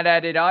not mad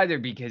at it either,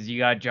 because you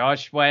got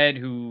Josh Sweat,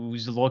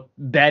 who's looked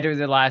better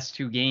the last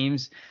 2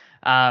 games.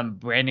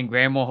 Brandon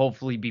Graham will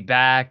hopefully be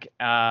back,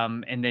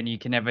 and then you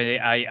can have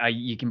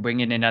you can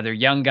bring in another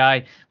young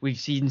guy. We've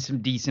seen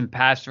some decent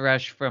pass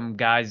rush from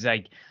guys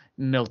like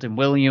Milton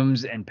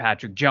Williams and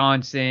Patrick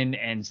Johnson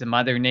and some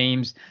other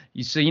names.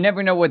 So you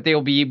never know what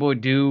they'll be able to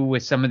do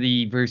with some of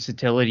the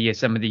versatility of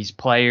some of these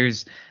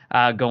players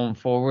going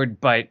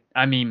forward. But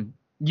I mean,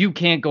 you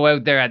can't go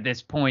out there at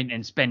this point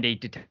and spend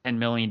 $8 to $10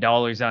 million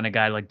on a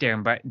guy like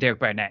Derek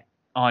Barnett,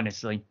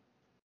 honestly.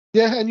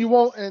 Yeah, and you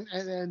won't,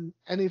 and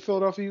any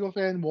Philadelphia Eagle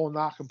fan will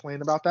not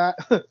complain about that.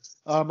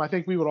 I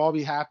think we would all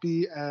be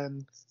happy,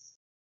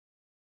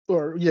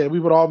 we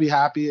would all be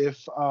happy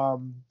if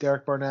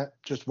Derek Barnett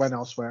just went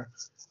elsewhere.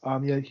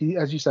 He,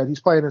 as you said,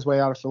 he's playing his way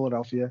out of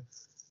Philadelphia,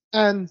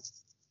 and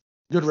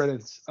good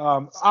riddance.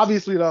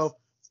 Obviously, though,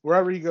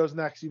 wherever he goes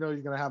next, he's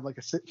going to have like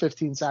a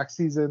 15 sack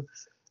season,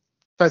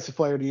 Defensive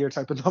Player of the Year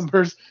type of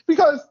numbers,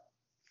 because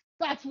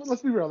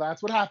let's be real,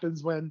 that's what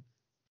happens when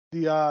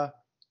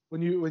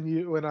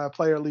when a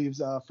player leaves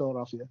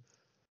Philadelphia.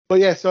 But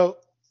yeah, so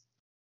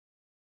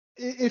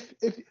if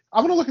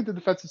I'm going to look at the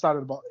defensive side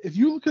of the ball, if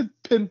you could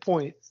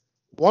pinpoint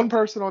one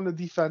person on the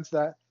defense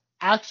that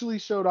actually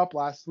showed up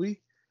last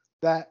week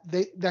that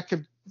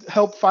could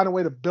help find a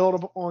way to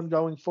build on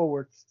going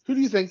forward, who do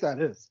you think that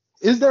is?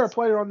 Is there a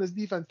player on this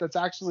defense that's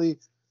actually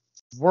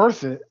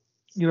worth it,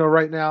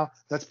 right now,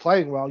 that's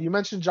playing well? You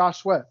mentioned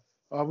Josh Sweat.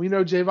 We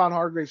know Javon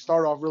Hargrave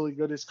started off really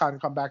good. It's kind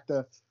of come back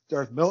to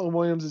earth. Milton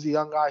Williams is a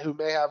young guy who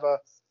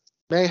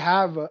may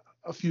have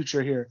a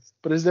future here.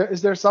 But is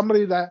there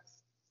somebody that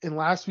in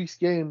last week's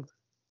game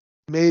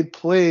made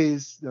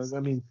plays?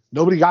 I mean,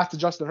 nobody got to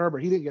Justin Herbert.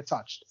 He didn't get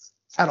touched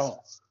at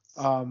all.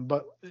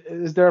 But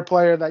is there a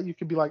player that you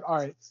could be like, all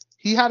right,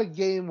 he had a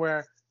game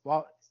where,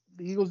 while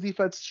the Eagles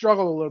defense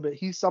struggled a little bit,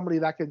 he's somebody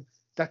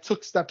that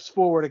took steps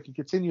forward and can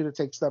continue to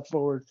take steps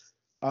forward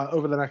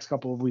over the next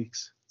couple of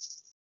weeks?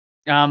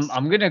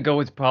 I'm going to go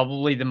with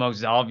probably the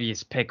most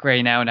obvious pick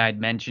right now, and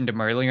I'd mentioned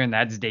him earlier, and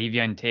that's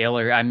Davion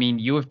Taylor. I mean,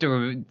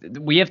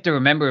 we have to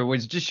remember it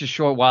was just a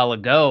short while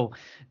ago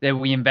that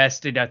we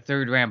invested a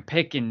 3rd-round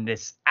pick in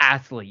this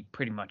athlete,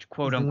 pretty much,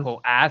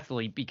 quote-unquote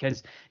athlete,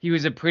 because he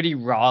was a pretty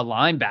raw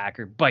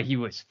linebacker, but he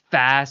was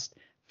fast.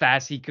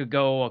 He could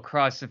go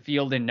across the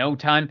field in no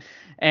time.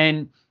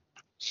 And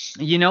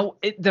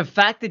The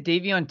fact that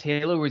Davion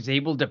Taylor was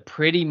able to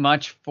pretty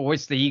much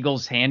force the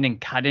Eagles' hand and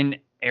cut in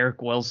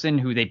Eric Wilson,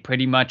 who they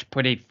pretty much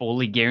put a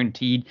fully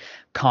guaranteed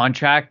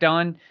contract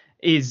on,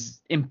 is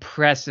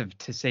impressive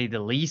to say the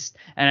least.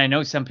 And I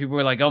know some people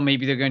were like, oh,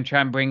 maybe they're going to try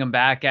and bring him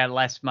back at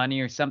less money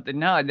or something.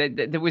 No,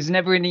 there was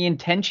never any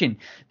intention.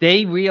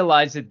 They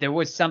realized that there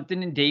was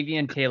something in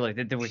Davion Taylor,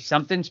 that there was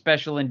something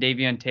special in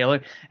Davion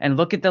Taylor. And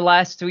look at the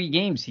last 3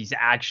 games. He's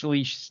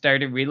actually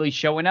started really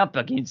showing up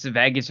against the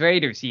Vegas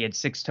Raiders. He had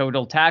 6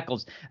 total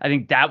tackles. I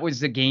think that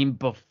was the game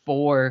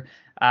before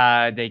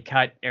they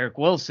cut Eric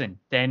Wilson.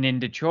 Then in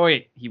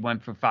Detroit, he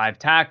went for 5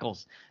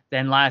 tackles.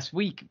 Then last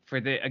week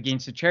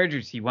against the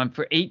Chargers, he went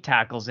for 8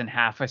 tackles and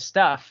half a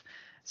stuff.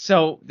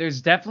 So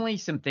there's definitely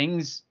some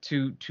things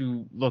to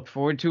look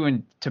forward to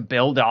and to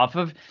build off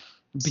of.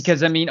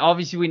 Because, I mean,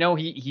 obviously we know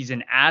he's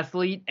an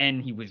athlete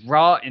and he was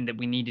raw and that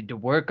we needed to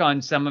work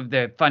on some of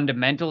the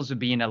fundamentals of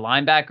being a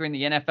linebacker in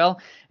the NFL.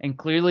 And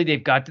clearly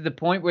they've got to the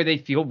point where they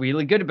feel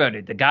really good about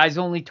it. The guy's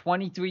only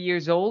 23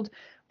 years old.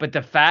 But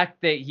the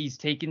fact that he's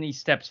taken these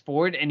steps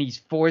forward and he's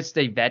forced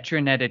a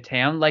veteran out of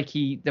town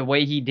the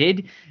way he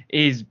did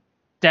is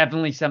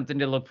definitely something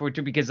to look forward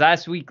to. Because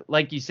last week,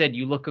 like you said,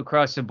 you look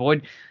across the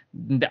board,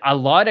 a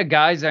lot of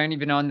guys aren't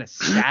even on the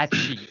stat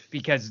sheet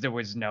because there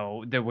was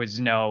no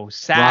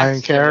sacks.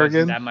 Ryan Kerrigan. There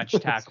wasn't that much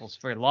tackles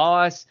for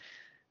loss.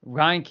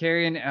 Ryan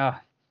Kerrigan,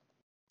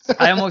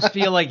 I almost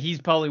feel like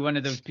he's probably one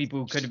of those people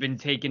who could have been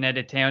taken out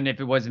of town if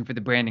it wasn't for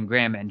the Brandon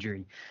Graham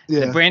injury.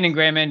 Yeah. The Brandon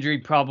Graham injury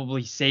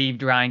probably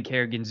saved Ryan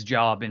Kerrigan's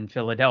job in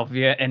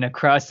Philadelphia and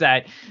across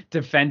that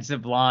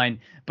defensive line.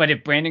 But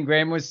if Brandon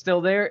Graham was still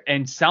there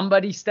and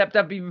somebody stepped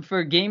up even for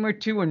a game or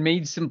two and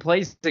made some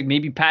plays, like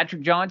maybe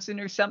Patrick Johnson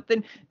or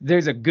something,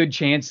 there's a good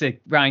chance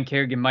that Ryan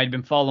Kerrigan might have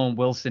been following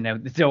Wilson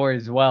out the door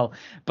as well.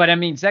 But I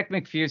mean, Zech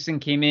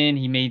McPhearson came in,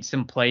 he made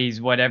some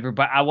plays, whatever,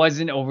 but I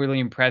wasn't overly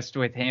impressed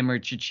with him or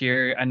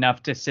Chichir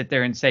enough to sit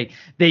there and say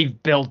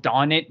they've built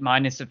on it,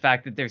 minus the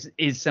fact that there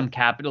is some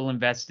capital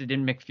invested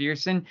in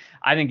McPherson.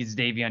 I think it's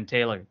Davion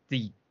Taylor.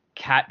 The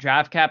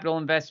draft capital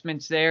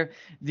investments there,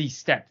 the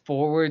step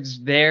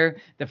forwards there,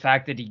 the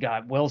fact that he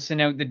got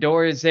Wilson out the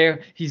door is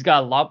there. He's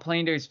got a lot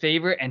playing to his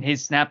favor, and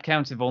his snap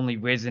counts have only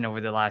risen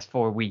over the last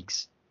 4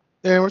 weeks.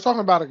 Yeah, we're talking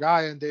about a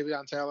guy in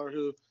Davion Taylor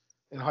who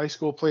in high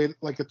school played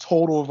like a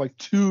total of like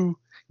 2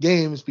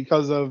 games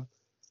because of,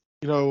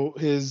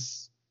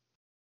 his,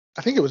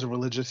 I think it was a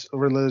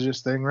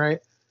religious thing, right?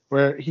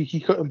 Where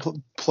he couldn't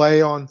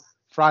play on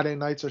Friday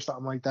nights or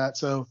something like that.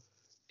 So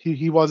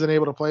he wasn't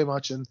able to play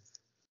much. And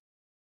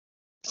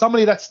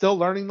somebody that's still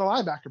learning the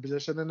linebacker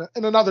position and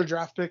another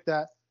draft pick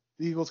that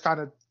the Eagles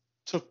kind of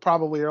took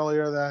probably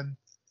earlier than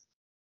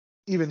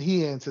even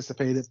he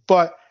anticipated.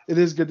 But it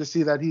is good to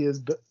see that he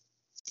is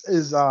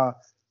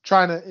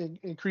trying to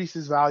increase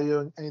his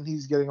value and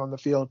he's getting on the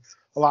field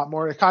a lot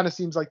more. It kind of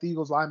seems like the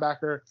Eagles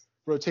linebacker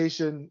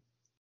rotation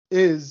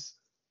is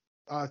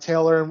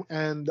Taylor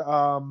and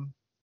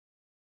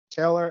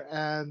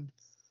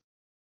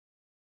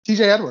TJ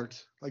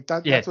Edwards. Like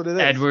that, yeah, that's what it is.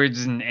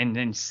 Edwards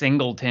and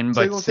Singleton,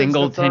 but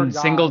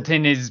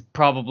Singleton is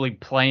probably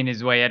playing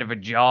his way out of a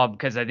job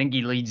because I think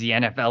he leads the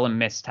NFL in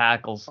missed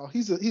tackles. Oh,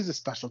 he's a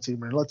special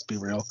teamer. Let's be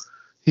real.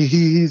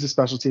 He's a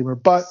special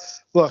teamer. But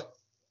look,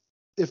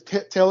 if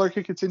Taylor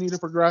can continue to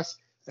progress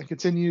and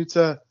continue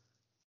to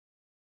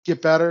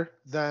get better,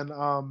 then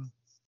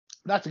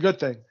that's a good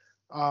thing.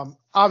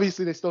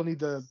 Obviously, they still need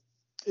to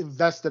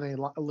invest in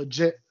a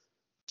legit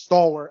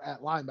stalwart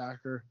at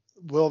linebacker.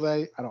 Will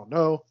they? I don't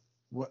know.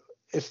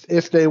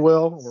 If they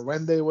will or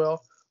when they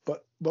will,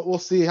 but we'll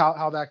see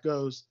how that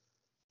goes.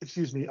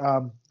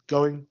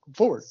 Going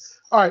forward.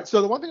 All right. So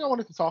the one thing I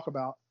wanted to talk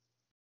about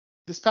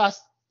this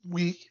past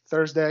week,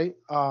 Thursday,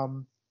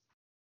 Howie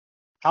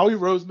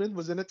Roseman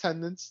was in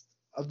attendance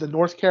of the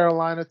North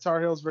Carolina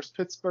Tar Heels versus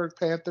Pittsburgh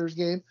Panthers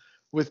game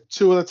with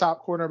 2 of the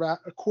top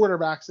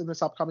quarterbacks in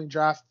this upcoming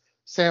draft.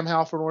 Sam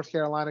Howell for North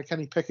Carolina,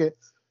 Kenny Pickett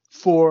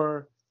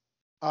for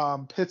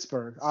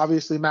Pittsburgh.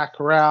 Obviously, Matt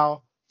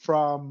Corral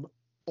from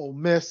Ole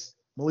Miss,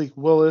 Malik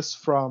Willis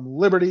from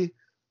Liberty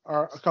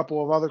are a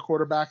couple of other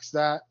quarterbacks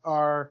that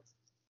are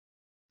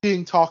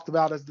being talked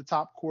about as the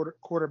top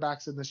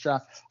quarterbacks in this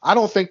draft. I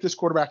don't think this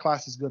quarterback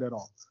class is good at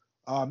all.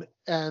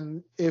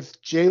 And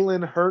if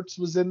Jalen Hurts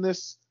was in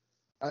this,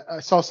 I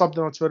saw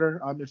something on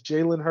Twitter. If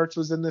Jalen Hurts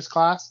was in this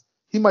class,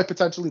 he might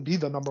potentially be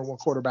the number 1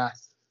 quarterback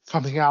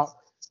coming out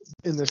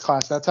in this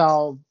class. That's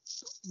how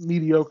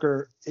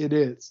mediocre it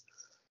is.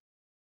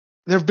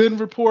 There have been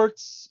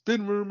reports,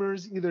 been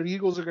rumors, either the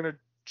Eagles are going to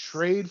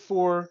trade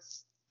for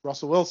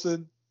Russell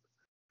Wilson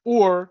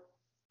or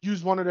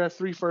use one of their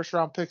 3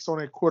 first-round picks on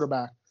a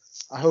quarterback.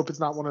 I hope it's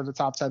not one of the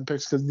top 10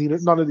 picks because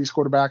none of these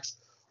quarterbacks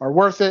are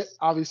worth it.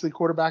 Obviously,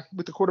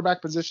 the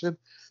quarterback position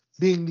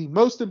being the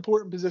most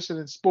important position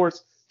in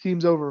sports,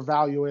 teams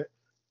overvalue it,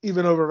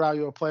 even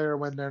overvalue a player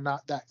when they're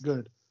not that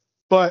good.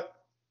 But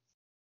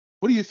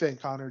what do you think,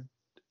 Connor?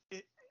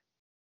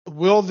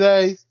 Will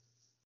they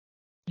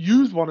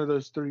use one of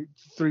those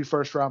three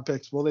first-round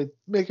picks? Will they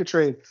make a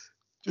trade?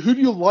 Who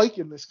do you like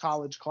in this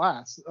college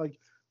class? Like,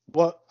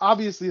 Well,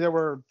 obviously there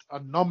were a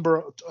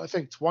number, I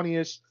think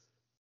 20-ish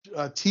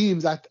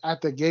teams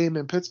at the game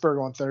in Pittsburgh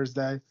on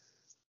Thursday,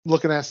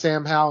 looking at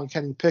Sam Howell and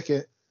Kenny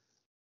Pickett.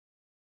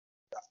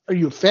 Are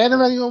you a fan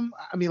of any of them?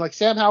 I mean, like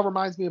Sam Howell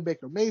reminds me of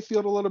Baker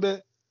Mayfield a little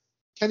bit.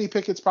 Kenny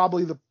Pickett's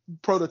probably the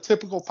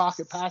prototypical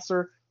pocket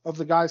passer of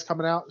the guys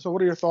coming out. So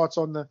what are your thoughts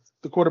on the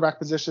quarterback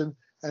position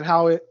and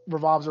how it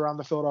revolves around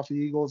the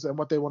Philadelphia Eagles and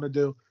what they want to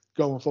do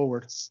going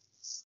forward?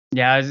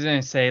 Yeah, I was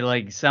gonna say,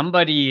 like,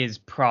 somebody is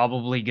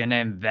probably gonna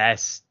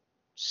invest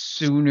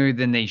sooner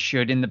than they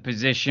should in the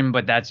position,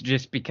 but that's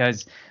just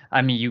because,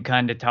 I mean, you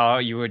kind of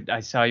I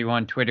saw you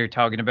on Twitter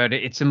talking about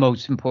it. It's the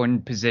most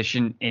important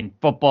position in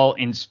football,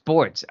 in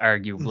sports,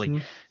 arguably.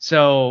 Mm-hmm.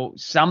 So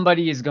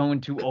somebody is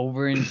going to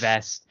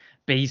overinvest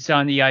based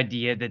on the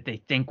idea that they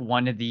think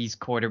one of these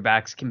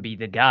quarterbacks can be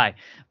the guy.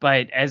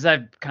 But as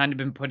I've kind of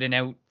been putting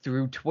out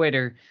through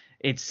Twitter,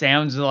 it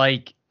sounds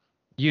like,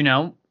 you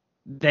know,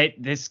 that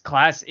this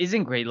class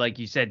isn't great, like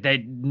you said.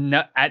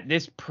 That at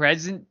this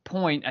present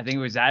point, I think it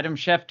was Adam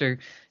Schefter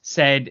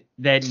said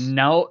that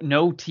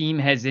no team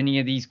has any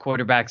of these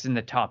quarterbacks in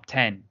the top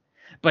 10,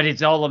 but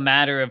it's all a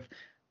matter of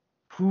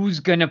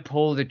who's gonna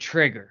pull the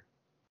trigger,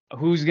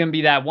 who's gonna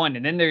be that one.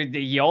 And then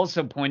he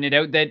also pointed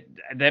out that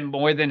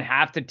more than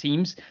half the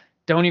teams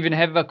don't even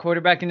have a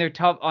quarterback in their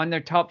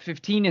top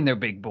 15 in their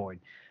big board.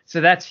 So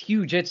that's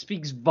huge. It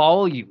speaks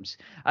volumes.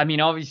 I mean,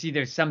 obviously,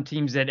 there's some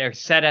teams that are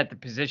set at the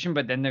position,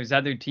 but then there's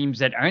other teams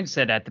that aren't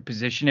set at the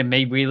position and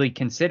may really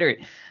consider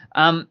it.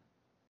 I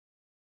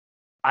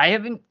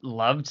haven't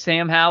loved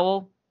Sam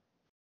Howell.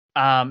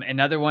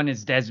 Another one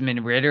is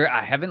Desmond Ridder.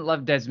 I haven't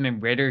loved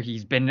Desmond Ridder.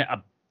 He's been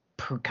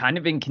kind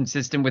of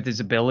inconsistent with his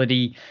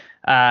ability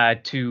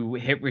to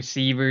hit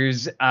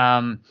receivers.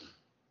 I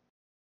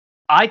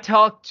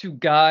talk to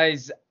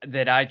guys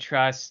that I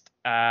trust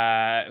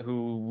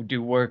who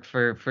do work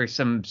for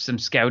some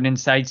scout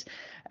insights,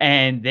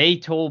 and they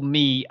told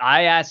me,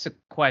 I asked a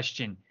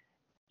question: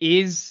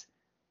 is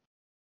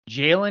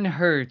Jalen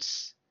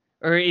Hurts,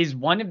 or is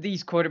one of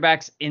these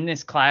quarterbacks in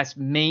this class,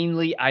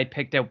 mainly I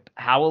picked up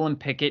Howell and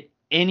Pickett,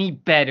 any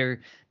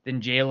better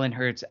than Jalen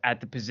Hurts at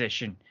the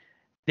position?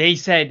 They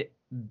said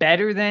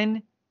better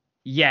than,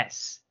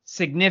 yes.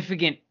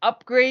 Significant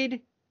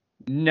upgrade,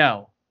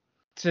 no.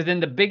 So then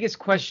the biggest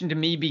question to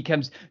me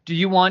becomes, do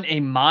you want a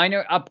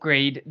minor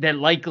upgrade that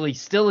likely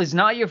still is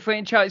not your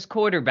franchise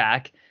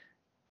quarterback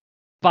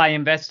by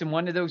investing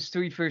one of those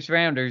 3 first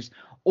rounders,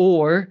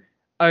 or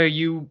are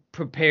you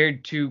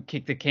prepared to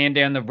kick the can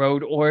down the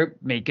road or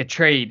make a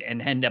trade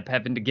and end up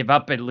having to give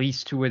up at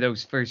least 2 of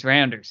those first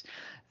rounders?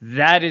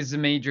 That is a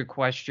major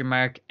question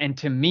mark. And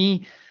to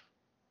me,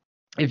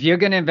 if you're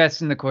going to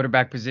invest in the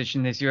quarterback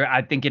position this year,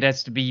 I think it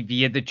has to be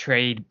via the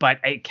trade, but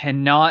it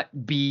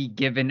cannot be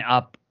given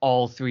up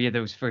all 3 of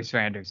those first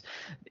rounders.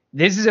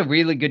 This is a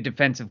really good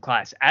defensive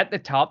class. At the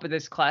top of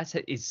this class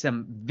is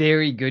some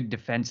very good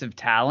defensive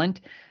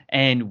talent,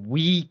 and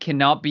we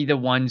cannot be the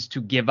ones to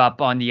give up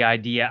on the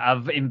idea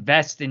of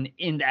investing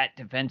in that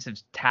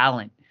defensive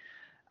talent.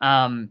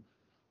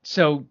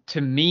 So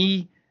to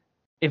me,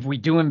 if we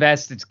do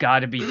invest, it's got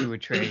to be through a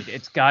trade.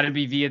 It's got to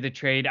be via the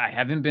trade. I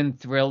haven't been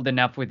thrilled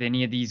enough with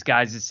any of these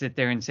guys to sit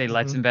there and say,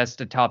 let's invest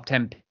a top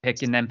 10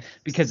 pick in them,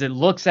 because it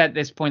looks at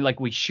this point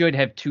like we should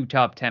have 2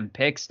 top 10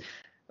 picks.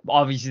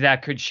 Obviously,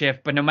 that could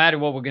shift, but no matter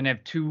what, we're going to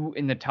have 2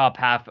 in the top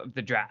half of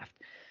the draft.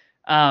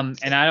 And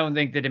I don't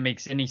think that it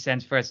makes any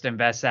sense for us to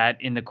invest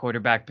that in the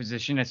quarterback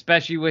position,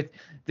 especially with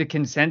the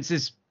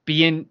consensus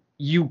being,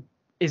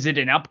 is it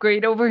an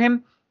upgrade over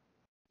him?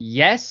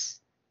 Yes.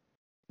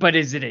 But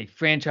is it a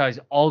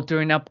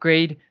franchise-altering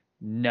upgrade?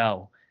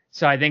 No.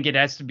 So I think it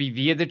has to be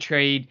via the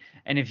trade.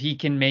 And if he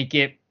can make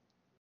it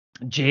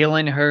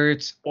Jalen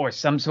Hurts or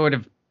some sort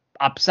of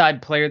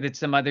upside player that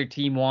some other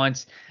team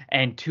wants,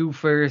 and 2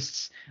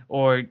 firsts,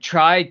 or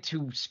try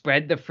to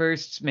spread the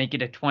firsts, make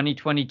it a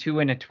 2022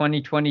 and a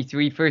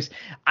 2023 first.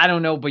 I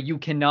don't know, but you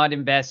cannot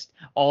invest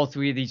all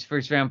 3 of these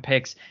first-round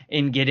picks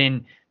in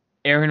getting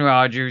Aaron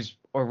Rodgers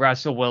or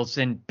Russell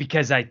Wilson,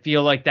 because I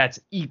feel like that's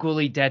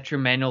equally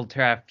detrimental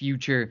to our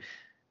future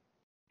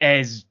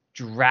as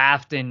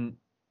drafting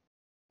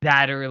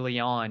that early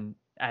on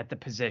at the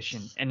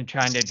position and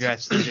trying to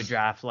address through the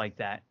draft like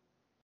that.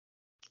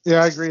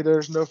 Yeah, I agree.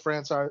 There's no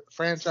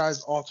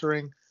franchise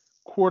altering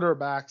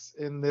quarterbacks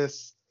in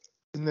this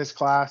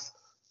class.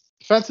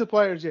 Defensive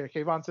players, yeah,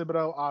 Kayvon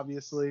Thibodeau,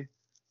 obviously.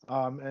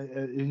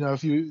 And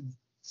if you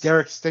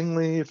Derek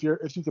Stingley, if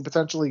you could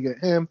potentially get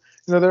him,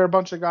 there are a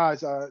bunch of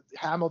guys. Kyle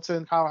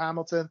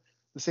Hamilton,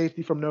 the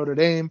safety from Notre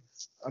Dame,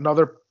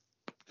 another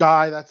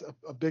guy that's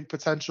a big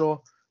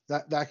potential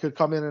that could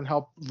come in and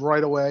help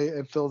right away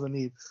and fill the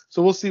need.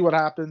 So we'll see what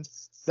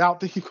happens. Doubt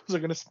the Eagles are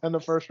going to spend a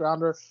first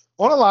rounder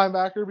on a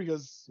linebacker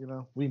because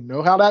we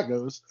know how that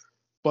goes.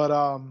 But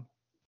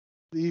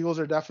the Eagles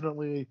are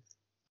definitely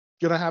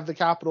going to have the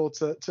capital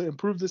to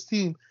improve this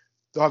team.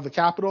 They'll have the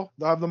capital,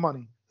 they'll have the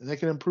money, and they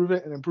can improve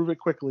it and improve it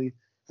quickly.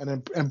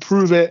 And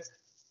improve it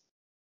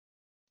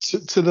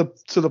to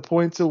the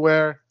point to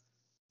where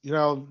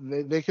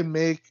they can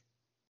make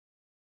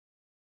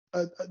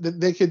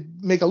they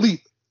could make a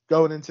leap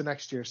going into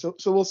next year. So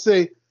we'll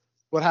see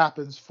what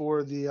happens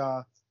for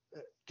the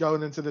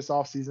going into this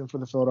offseason for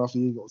the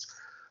Philadelphia Eagles.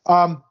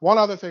 One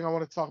other thing I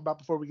want to talk about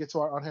before we get to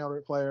our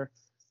unheralded player,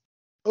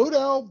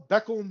 Odell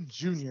Beckham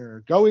Jr.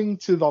 going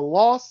to the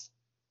Los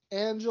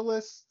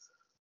Angeles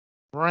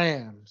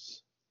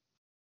Rams.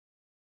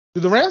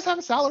 Do the Rams have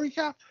a salary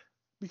cap?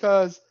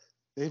 Because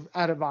they've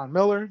added Von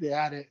Miller, they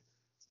added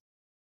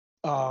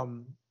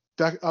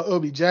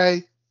OBJ,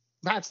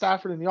 Matt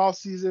Stafford in the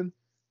offseason.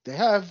 They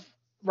have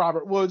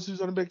Robert Woods,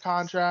 who's on a big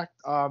contract.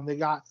 They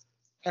got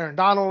Aaron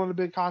Donald on a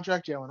big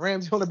contract, Jalen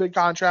Ramsey on a big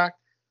contract.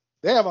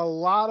 They have a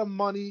lot of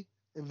money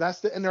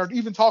invested, and they're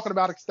even talking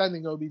about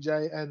extending OBJ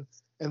and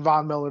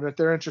Von Miller, that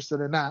they're interested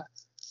in that.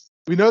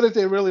 We know that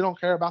they really don't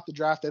care about the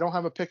draft. They don't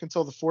have a pick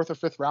until the 4th or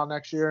 5th round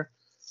next year.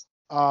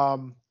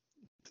 How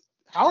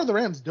are the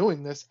Rams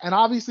doing this? And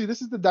obviously,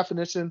 this is the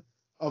definition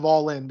of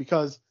all in,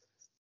 because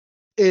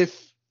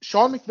if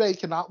Sean McVay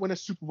cannot win a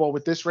Super Bowl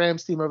with this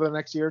Rams team over the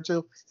next year or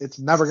two, it's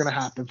never going to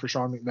happen for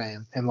Sean McVay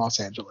in Los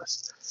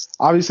Angeles.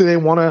 Obviously, they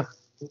want to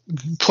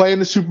play in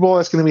the Super Bowl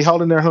that's going to be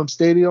held in their home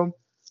stadium.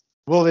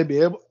 Will they be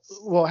able?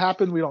 Will it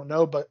happen? We don't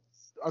know. But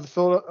are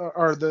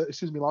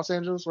the Los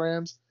Angeles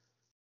Rams?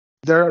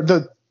 They're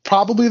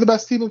probably the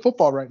best team in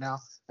football right now,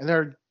 and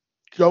they're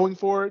going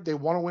for it. They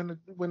want to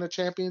win a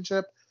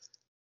championship,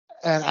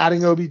 and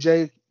adding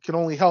OBJ can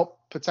only help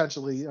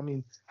potentially. I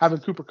mean, having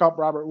Cooper Kupp,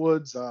 Robert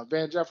Woods,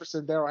 Van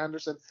Jefferson, Darrell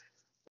Henderson,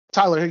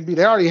 Tyler Higbee,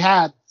 they already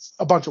had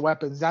a bunch of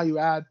weapons. Now you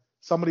add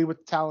somebody with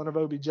the talent of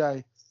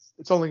OBJ,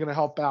 it's only going to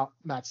help out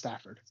Matt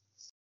Stafford.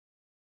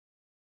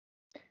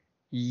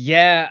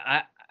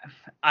 Yeah,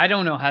 I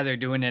don't know how they're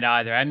doing it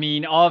either. I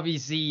mean,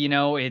 obviously,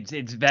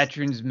 it's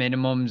veterans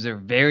minimums. They're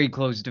very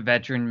close to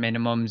veteran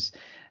minimums,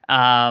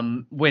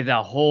 with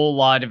a whole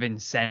lot of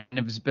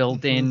incentives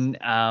built in.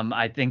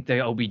 I think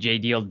the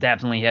OBJ deal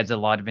definitely has a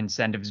lot of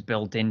incentives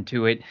built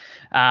into it.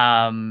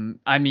 I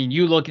mean,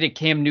 you look at it,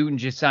 Cam Newton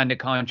just signed a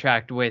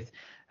contract with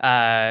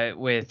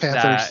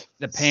Panthers.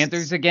 The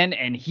Panthers again,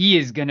 and he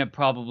is going to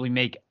probably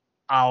make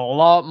a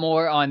lot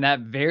more on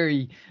that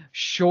very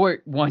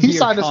short 1 year contract. He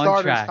signed a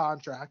starter's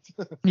contract.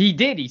 He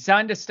did. He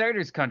signed a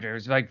starter's contract. It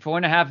was like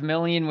 $4.5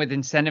 million with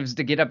incentives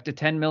to get up to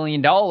 $10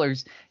 million.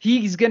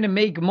 He's going to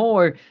make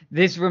more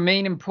this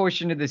remaining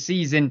portion of the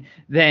season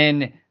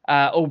than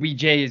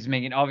OBJ is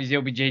making. Obviously,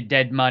 OBJ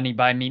dead money,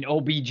 but I mean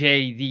OBJ,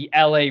 the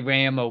LA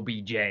Ram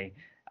OBJ.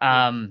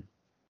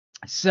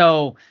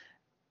 So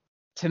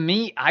to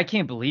me, I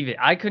can't believe it.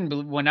 I couldn't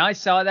believe when I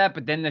saw that,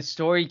 but then the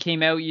story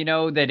came out,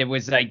 that it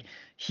was like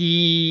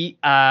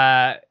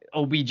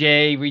OBJ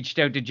reached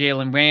out to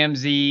Jalen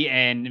Ramsey,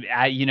 and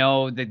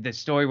the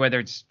story, whether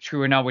it's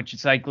true or not, which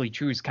is likely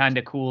true, is kind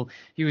of cool.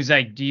 He was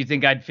like, "Do you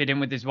think I'd fit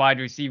in with this wide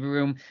receiver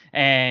room?"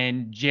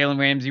 And Jalen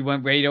Ramsey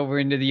went right over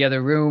into the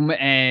other room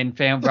and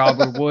found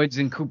Robert Woods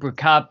and Cooper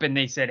Kupp, and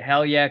they said,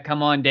 "Hell yeah,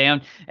 come on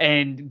down."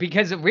 And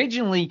because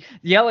originally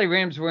the LA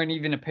Rams weren't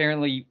even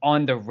apparently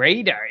on the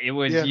radar, it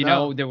was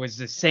there was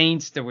the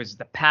Saints, there was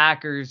the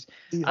Packers,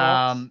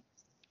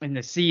 and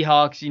the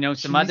Seahawks,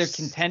 some other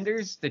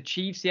contenders, the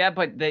Chiefs,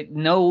 but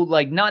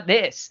not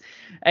this.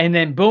 And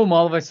then boom,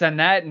 all of a sudden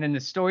that, and then the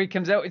story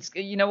comes out. It's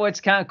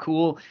it's kind of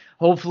cool.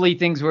 Hopefully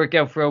things work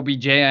out for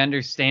OBJ. I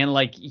understand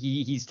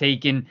he's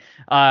taken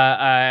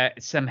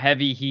some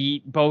heavy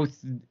heat.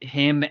 Both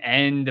him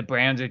and the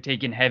Browns are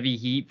taking heavy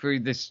heat for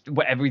this,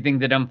 everything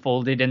that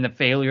unfolded and the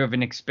failure of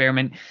an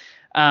experiment.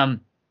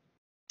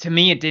 To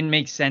me, it didn't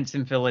make sense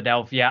in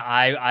Philadelphia.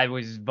 I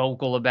was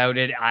vocal about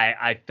it.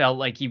 I felt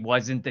like he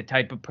wasn't the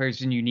type of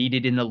person you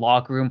needed in the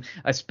locker room,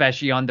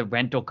 especially on the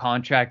rental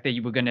contract that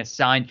you were going to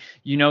sign.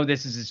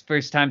 This is his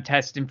first time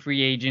testing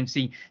free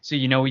agency. So,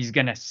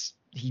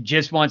 he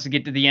just wants to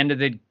get to the end of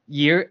the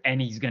year,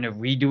 and he's going to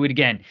redo it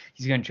again.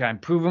 He's going to try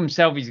and prove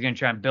himself. He's going to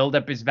try and build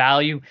up his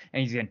value,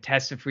 and he's going to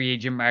test the free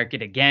agent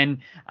market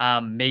again.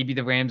 Maybe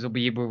the Rams will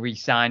be able to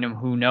re-sign him.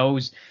 Who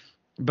knows?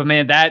 But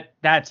man,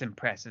 that's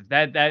impressive.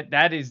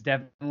 That is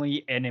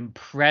definitely an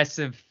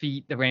impressive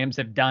feat the Rams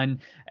have done.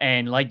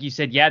 And like you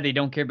said, they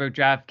don't care about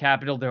draft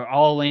capital. They're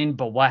all in.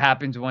 But what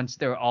happens once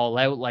they're all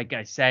out? Like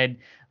I said,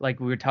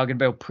 like we were talking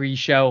about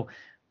pre-show,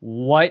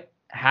 what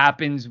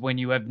happens when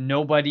you have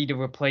nobody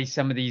to replace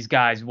some of these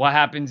guys? What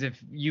happens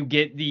if you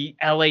get the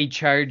LA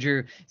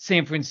Charger,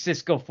 San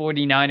Francisco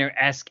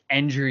 49er-esque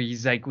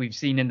injuries like we've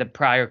seen in the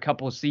prior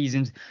couple of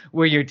seasons,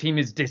 where your team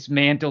is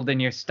dismantled and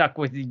you're stuck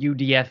with the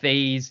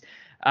UDFAs?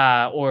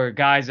 Or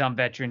guys on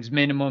veterans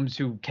minimums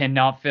who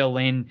cannot fill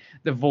in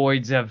the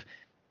voids of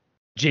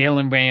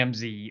Jalen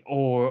Ramsey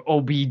or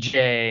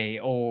OBJ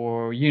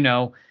or,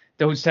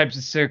 those types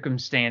of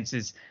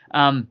circumstances.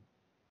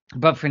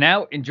 But for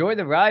now, enjoy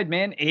the ride,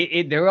 man.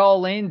 They're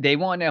all in. They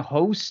want to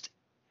host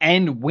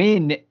and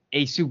win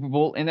a Super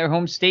Bowl in their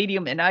home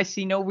stadium, and I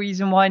see no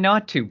reason why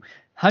not to.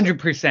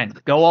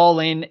 100%. Go all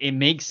in. It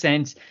makes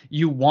sense.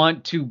 You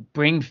want to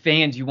bring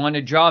fans. You want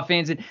to draw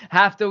fans. And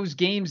half those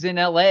games in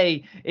LA,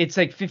 it's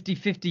like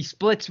 50-50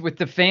 splits with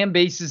the fan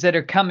bases that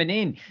are coming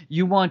in.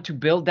 You want to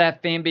build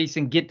that fan base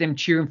and get them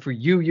cheering for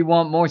you. You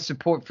want more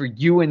support for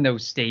you in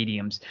those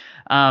stadiums.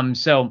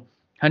 So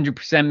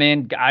 100%,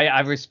 man.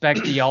 I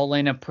respect the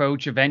all-in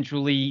approach.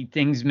 Eventually,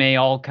 things may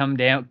all come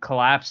down,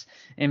 collapse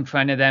in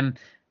front of them,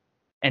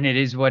 and it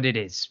is what it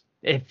is.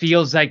 It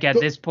feels like at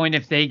this point,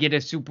 if they get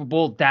a Super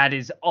Bowl, that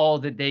is all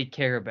that they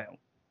care about.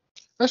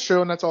 That's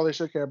true, and that's all they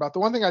should care about. The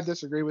one thing I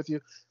disagree with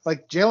you,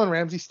 like Jalen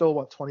Ramsey's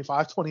still,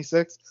 25,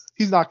 26?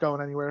 He's not going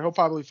anywhere. He'll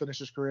probably finish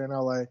his career in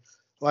LA.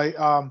 Like,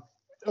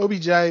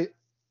 OBJ,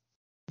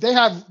 they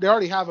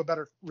already have a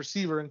better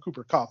receiver in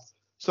Cooper Kupp.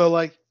 So,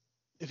 like,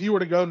 if he were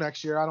to go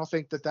next year, I don't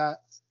think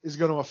that is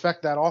going to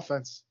affect that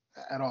offense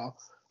at all.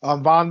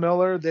 Von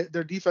Miller,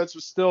 their defense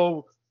was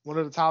still one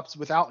of the tops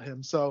without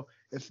him. So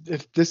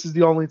if this is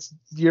the only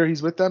year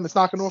he's with them, it's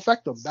not going to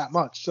affect them that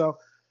much. So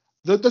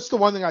that's the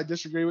one thing I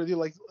disagree with you.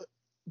 Like,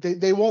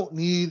 they won't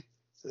need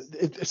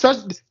it,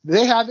 especially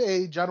they have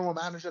a general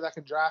manager that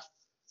can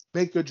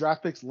make good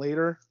draft picks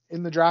later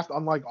in the draft,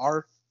 unlike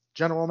our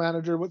general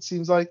manager, what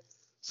seems like.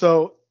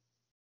 So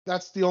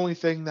that's the only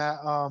thing that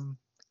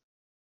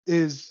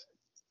is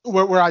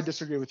where I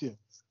disagree with you.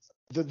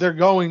 They're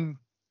going,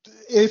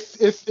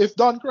 if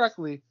done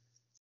correctly,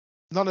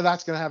 none of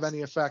that's going to have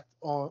any effect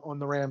on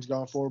the Rams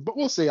going forward. But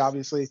we'll see.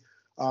 Obviously,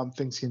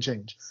 things can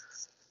change.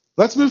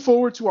 Let's move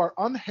forward to our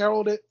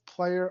unheralded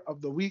player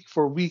of the week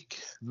for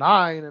week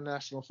 9 in the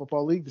National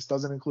Football League. This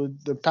doesn't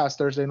include the past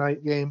Thursday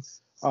night game.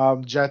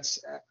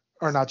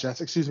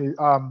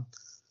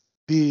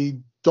 The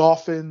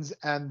Dolphins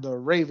and the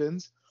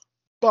Ravens.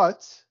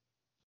 But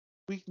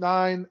week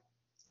 9,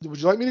 would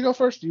you like me to go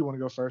first? Do you want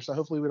to go first?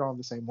 Hopefully we don't have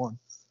the same one.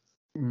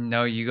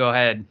 No, you go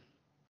ahead.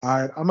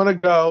 All right, I'm going to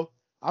go.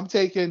 I'm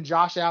taking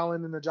Josh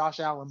Allen in the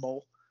Josh Allen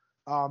Bowl.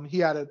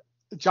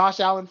 Josh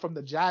Allen from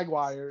the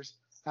Jaguars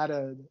had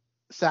a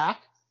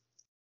sack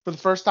for the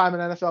first time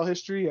in NFL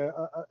history. A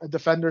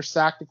defender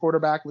sacked the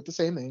quarterback with the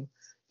same name.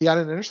 He had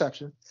an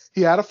interception.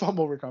 He had a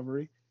fumble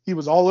recovery. He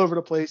was all over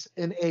the place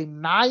in a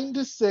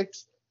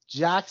 9-6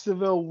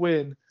 Jacksonville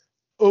win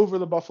over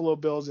the Buffalo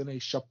Bills in a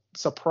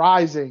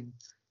surprising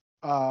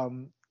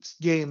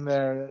game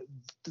there.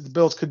 The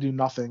Bills could do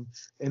nothing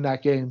in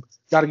that game.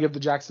 Got to give the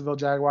Jacksonville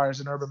Jaguars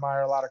and Urban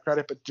Meyer a lot of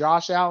credit, but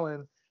Josh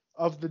Allen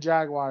of the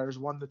Jaguars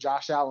won the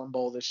Josh Allen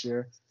Bowl this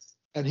year,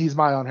 and he's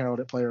my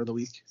unheralded player of the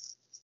week.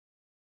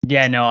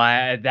 Yeah, no,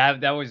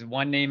 that was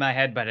one name I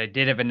had, but I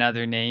did have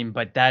another name,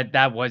 but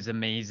that was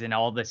amazing.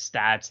 All the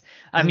stats.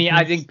 I mean,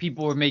 I think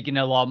people were making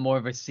a lot more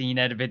of a scene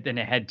out of it than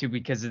it had to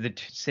because of the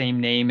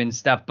same name and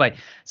stuff, but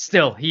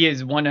still, he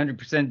is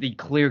 100% the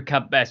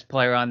clear-cut best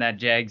player on that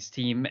Jags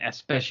team,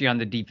 especially on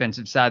the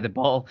defensive side of the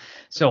ball.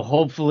 So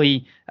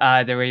hopefully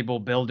they're able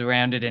to build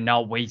around it and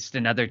not waste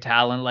another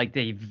talent like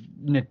they've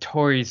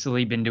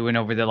notoriously been doing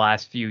over the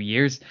last few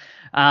years.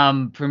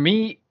 For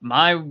me,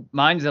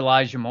 mine's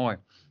Elijah Moore.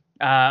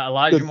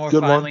 Elijah Moore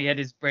finally had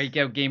his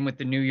breakout game with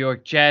the New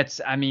York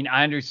Jets. I mean,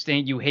 I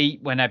understand you hate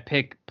when I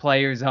pick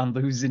players on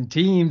losing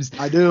teams.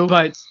 I do.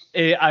 But,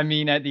 I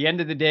mean, at the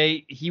end of the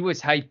day, he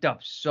was hyped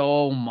up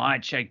so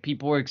much. Like,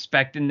 people were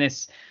expecting him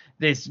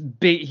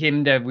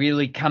to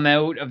really come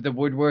out of the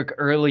woodwork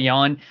early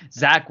on.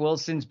 Zach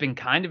Wilson's been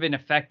kind of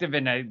ineffective,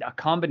 and a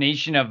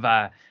combination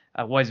of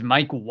was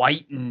Mike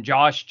White and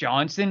Josh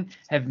Johnson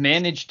have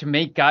managed to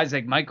make guys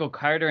like Michael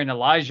Carter and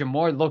Elijah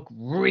Moore look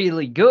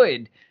really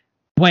good,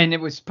 when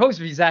it was supposed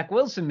to be Zach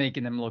Wilson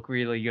making them look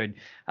really good.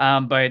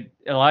 But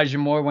Elijah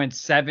Moore went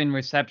 7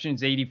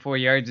 receptions, 84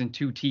 yards, and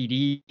 2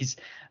 TDs.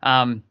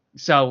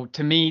 So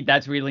to me,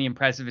 that's really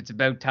impressive. It's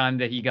about time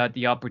that he got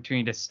the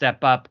opportunity to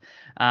step up.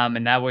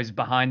 And that was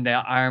behind the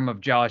arm of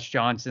Josh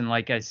Johnson,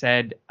 like I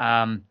said.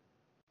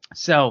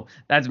 So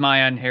that's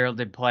my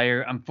unheralded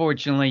player.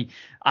 Unfortunately,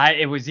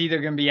 it was either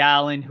going to be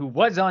Allen, who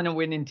was on a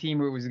winning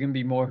team, or it was going to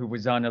be Moore, who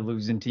was on a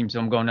losing team. So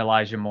I'm going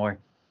Elijah Moore.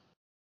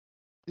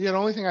 Yeah, the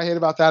only thing I hate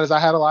about that is I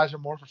had Elijah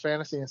Moore for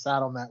fantasy and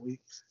sat on that week.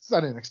 I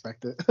didn't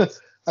expect it.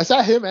 I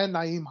sat him and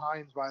Nyheim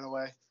Hines, by the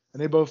way,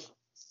 and they both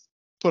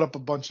put up a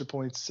bunch of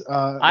points.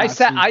 I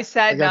sat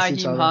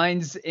Nyheim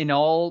Hines in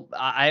all.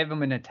 I have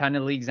him in a ton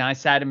of leagues, and I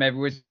sat him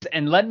everywhere.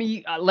 And let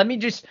me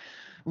just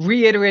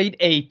reiterate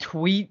a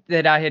tweet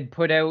that I had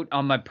put out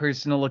on my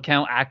personal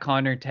account at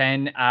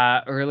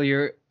Connor10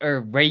 earlier, or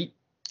right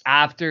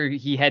after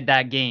he had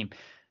that game.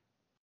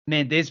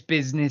 Man, this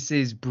business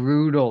is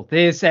brutal.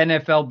 This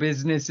NFL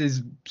business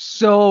is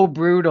so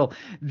brutal.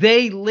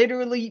 They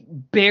literally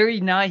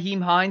buried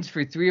Nyheim Hines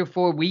for 3 or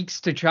 4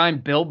 weeks to try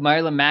and build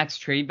Marlon Mack's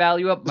trade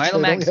value up.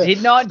 Marlon Mack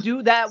did not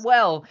do that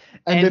well.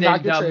 And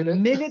then the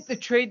minute the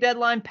trade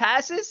deadline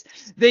passes,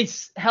 they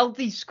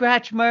healthy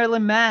scratch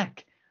Marlon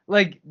Mack.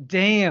 Like,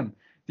 damn,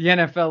 the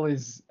NFL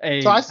is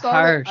a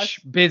harsh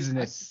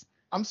business.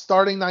 I'm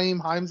starting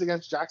Nyheim Hines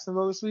against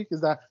Jacksonville this week.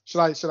 Is that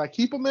should I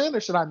keep him in or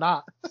should I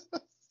not?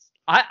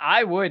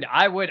 I would.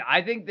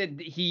 I think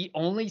that he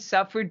only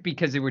suffered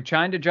because they were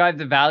trying to drive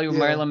the value of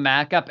Marlon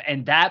Mack up.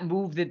 And that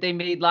move that they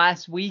made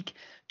last week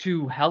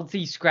to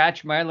healthy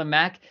scratch Marlon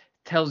Mack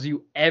tells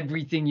you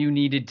everything you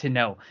needed to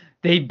know.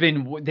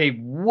 They've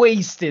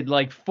wasted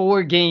like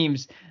 4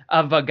 games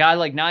of a guy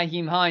like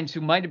Nyheim Hines,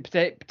 who might have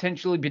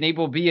potentially been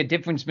able to be a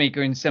difference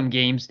maker in some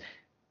games,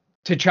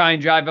 to try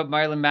and drive up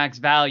Marlon Mack's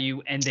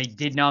value, and they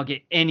did not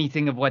get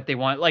anything of what they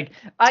want. Like,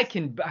 I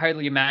can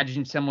hardly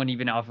imagine someone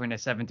even offering a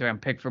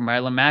 7th-round pick for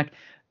Marlon Mack,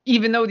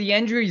 even though the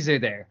injuries are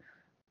there.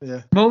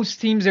 Yeah.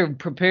 Most teams are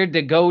prepared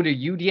to go to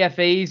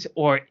UDFAs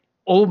or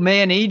old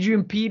man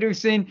Adrian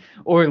Peterson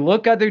or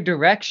look other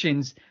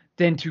directions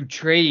than to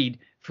trade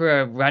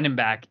for a running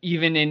back,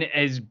 even in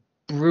as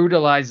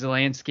brutalized a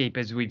landscape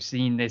as we've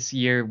seen this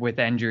year with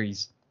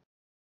injuries.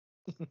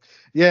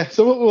 Yeah,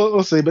 so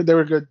we'll see, but they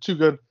were good, too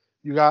good.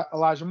 You got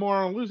Elijah Moore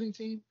on a losing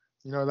team.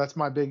 That's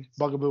my big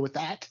bugaboo with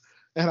that.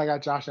 And I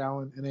got Josh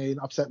Allen in an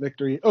upset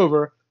victory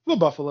over the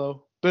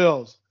Buffalo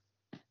Bills.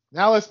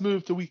 Now let's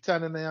move to Week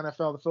 10 in the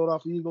NFL. The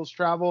Philadelphia Eagles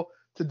travel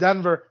to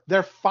Denver,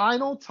 their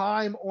final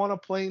time on a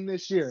plane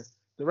this year.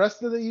 The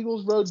rest of the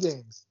Eagles road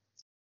games,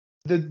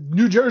 the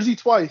New Jersey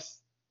twice,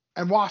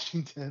 and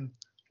Washington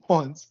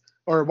once,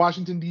 or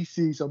Washington,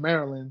 D.C., so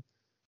Maryland.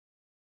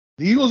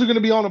 The Eagles are going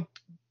to be on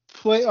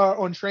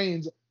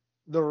trains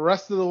the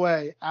rest of the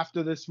way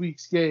after this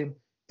week's game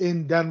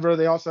in Denver.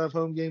 They also have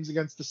home games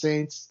against the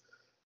Saints,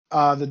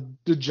 the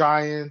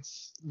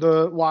Giants,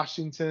 the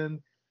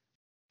Washington,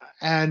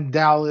 and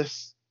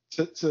Dallas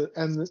to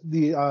end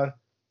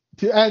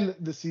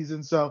the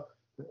season. So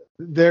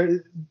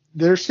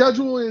their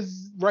schedule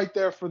is right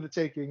there for the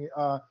taking.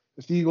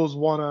 If the Eagles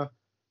want to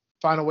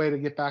find a way to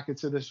get back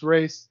into this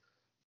race,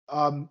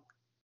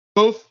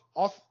 both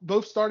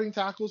starting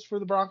tackles for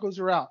the Broncos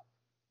are out.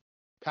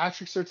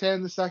 Patrick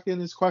Surtain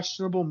II is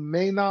questionable,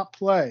 may not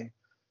play.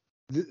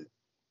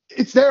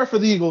 It's there for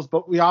the Eagles,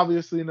 but we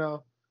obviously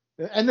know,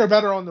 and they're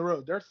better on the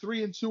road. They're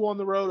 3-2 on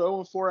the road,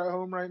 0-4 at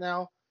home right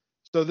now.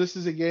 So this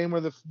is a game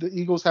where the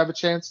Eagles have a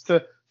chance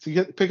to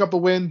pick up a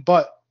win,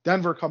 but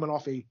Denver coming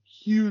off a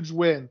huge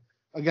win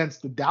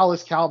against the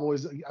Dallas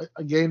Cowboys,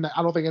 a game that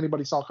I don't think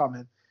anybody saw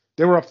coming.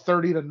 They were up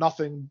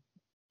 30-0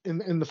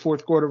 in the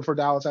fourth quarter before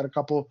Dallas had a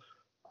couple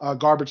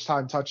garbage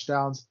time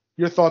touchdowns.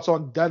 Your thoughts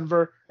on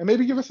Denver, and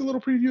maybe give us a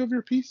little preview of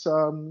your piece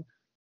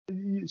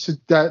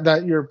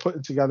that you're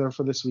putting together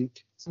for this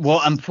week.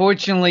 Well,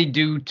 unfortunately,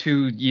 due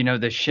to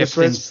the shift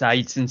in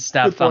sites and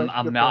stuff,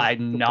 I'm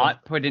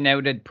not putting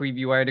out a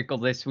preview article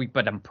this week,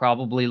 but I'm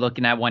probably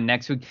looking at one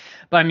next week.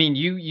 But I mean,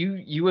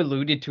 you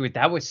alluded to it.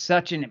 That was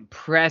such an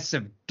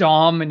impressive,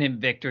 dominant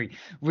victory.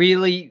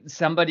 Really,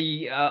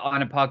 somebody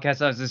on a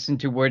podcast I was listening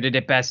to worded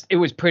it best. It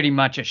was pretty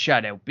much a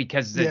shutout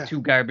because the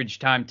 2 garbage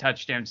time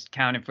touchdowns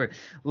counted for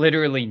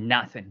literally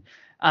nothing.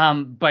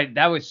 But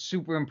that was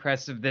super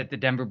impressive that the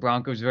Denver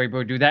Broncos were able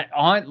to do that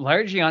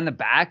largely on the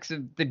backs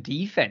of the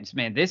defense,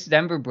 man. This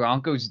Denver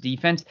Broncos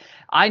defense,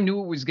 I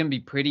knew it was going to be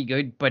pretty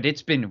good, but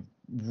it's been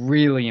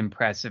really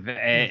impressive.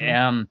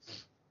 Mm-hmm.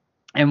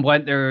 And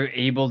what they're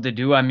able to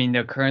do, I mean,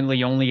 they're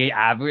currently only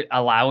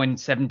allowing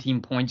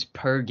 17 points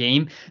per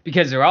game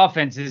because their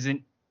offense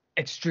isn't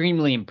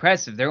extremely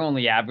impressive. They're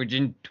only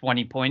averaging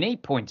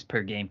 20.8 points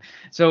per game.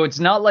 So it's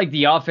not like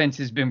the offense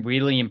has been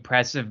really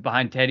impressive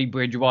behind Teddy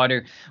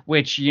Bridgewater,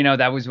 which,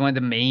 that was one of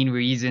the main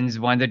reasons,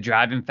 one of the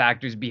driving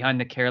factors behind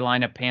the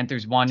Carolina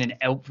Panthers wanting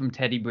out from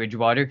Teddy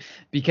Bridgewater,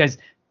 because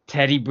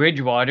Teddy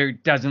Bridgewater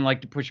doesn't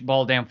like to push the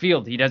ball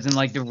downfield. He doesn't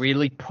like to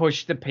really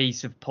push the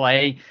pace of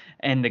play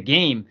and the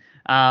game.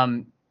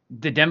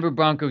 The Denver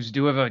Broncos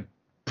do have a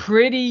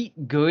pretty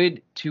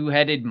good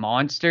 2-headed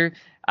monster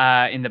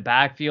in the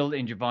backfield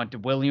in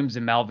Javonte Williams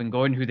and Melvin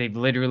Gordon, who they've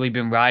literally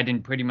been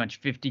riding pretty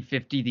much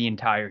 50-50 the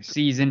entire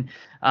season.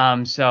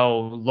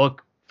 So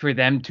look for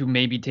them to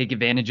maybe take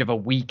advantage of a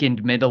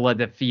weakened middle of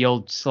the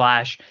field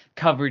 /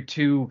 cover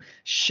 2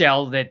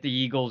 shell that the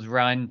Eagles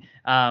run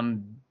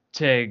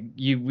to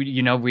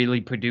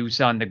really produce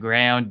on the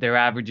ground. They're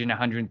averaging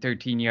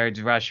 113 yards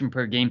rushing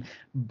per game,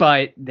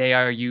 but they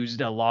are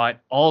used a lot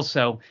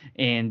also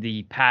in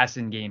the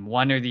passing game.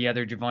 One or the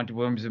other, Javonte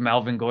Williams or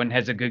Melvin Gordon,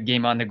 has a good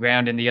game on the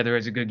ground and the other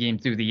has a good game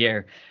through the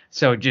air.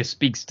 So it just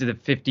speaks to the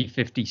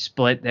 50-50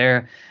 split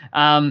there.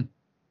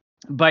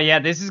 But yeah,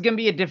 this is going to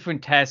be a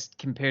different test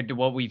compared to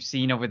what we've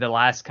seen over the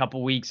last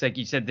couple weeks. Like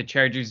you said, the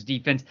Chargers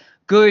defense,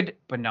 good,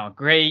 but not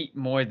great.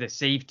 More the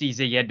safeties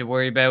that you had to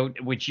worry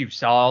about, which you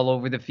saw all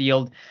over the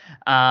field.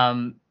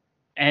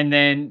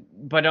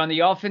 But on the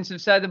offensive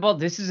side of the ball,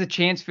 this is a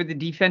chance for the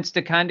defense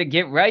to kind of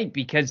get right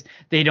because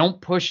they don't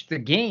push the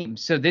game.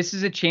 So this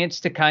is a chance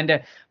to kind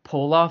of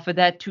pull off of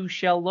that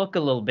 2-shell look a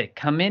little bit,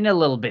 come in a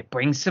little bit,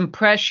 bring some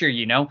pressure.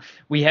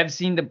 We have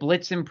seen the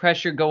blitz and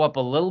pressure go up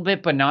a little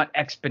bit, but not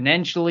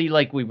exponentially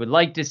like we would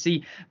like to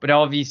see. But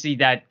obviously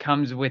that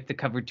comes with the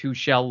cover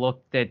 2-shell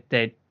look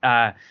that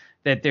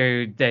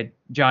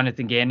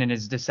Jonathan Gannon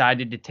has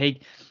decided to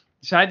take.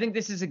 So I think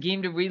this is a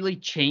game to really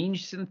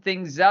change some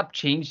things up,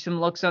 change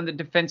some looks on the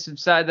defensive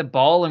side of the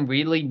ball, and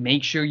really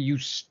make sure you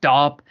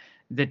stop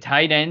the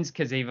tight ends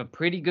because they have a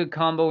pretty good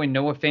combo in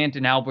Noah Fant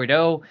and Albert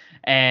O,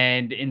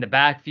 and in the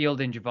backfield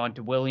in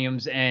Javonte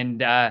Williams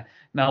and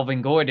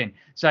Melvin Gordon.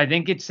 So I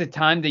think it's the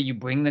time that you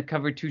bring the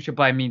cover 2 shell.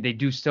 I mean, they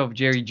do still have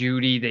Jerry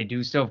Jeudy. They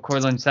do still have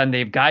Courtland Sutton. They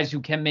have guys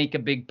who can make a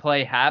big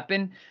play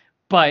happen,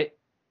 but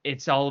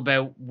it's all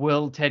about,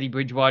 will Teddy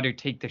Bridgewater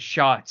take the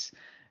shots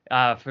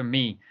for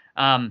me?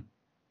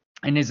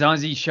 And as long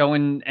as he's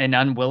showing an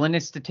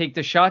unwillingness to take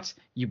the shots,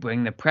 you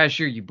bring the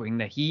pressure, you bring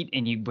the heat,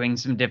 and you bring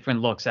some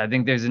different looks. I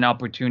think there's an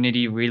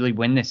opportunity to really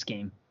win this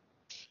game.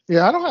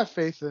 Yeah, I don't have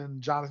faith in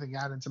Jonathan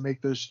Gannon to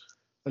make those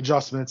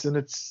adjustments, and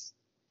it's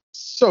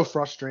so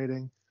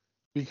frustrating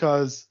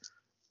because,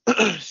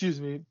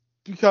 excuse me,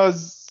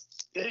 because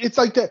it's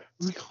like that.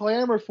 We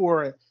clamor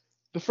for it.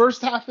 The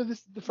first half of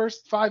the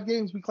first 5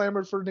 games, we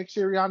clamored for Nick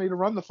Sirianni to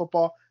run the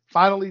football.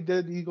 Finally,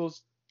 did. The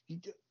Eagles'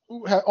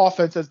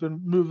 offense has been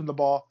moving the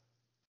ball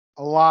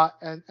a lot,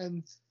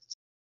 and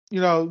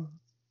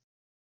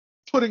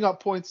putting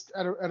up points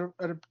at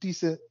a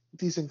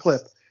decent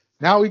clip.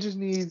 Now we just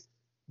need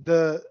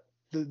the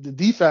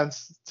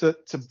defense to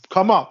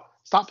come up.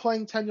 Stop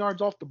playing 10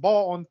 yards off the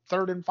ball on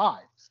 3rd and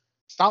 5.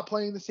 Stop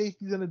playing the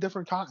safeties in a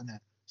different continent.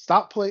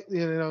 Stop playing.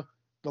 The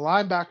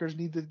linebackers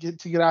need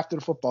to get after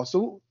the football.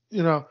 So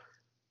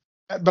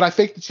but I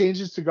think the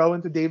changes to go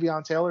into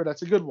Davion Taylor,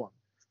 that's a good one.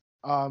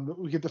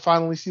 We get to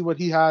finally see what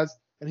he has,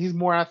 and he's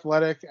more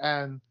athletic,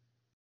 and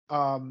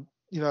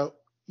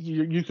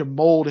you can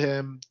mold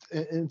him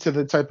into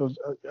the type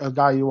of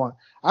guy you want.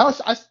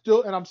 I'm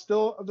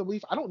still of the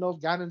belief, I don't know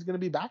if Gannon's going to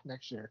be back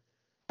next year.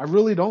 I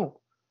really don't.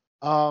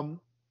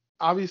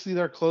 Obviously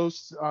they're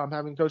close,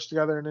 having coached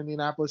together in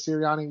Indianapolis,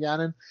 Sirianni and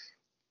Gannon,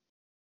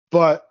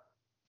 but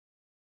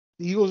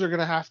the Eagles are going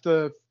to have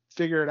to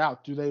figure it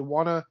out. Do they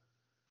want to?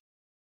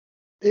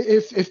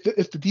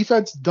 If the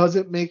defense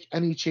doesn't make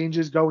any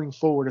changes going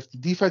forward, if the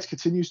defense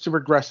continues to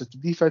regress, if the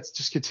defense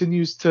just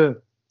continues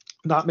to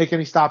not make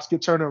any stops,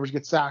 get turnovers,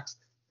 get sacks,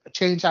 a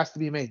change has to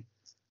be made.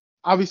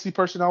 Obviously,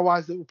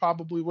 personnel-wise, it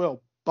probably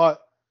will.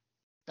 But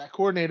that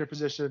coordinator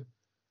position,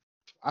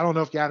 I don't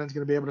know if Gannon's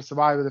going to be able to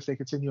survive it if they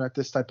continue at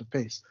this type of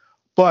pace.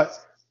 But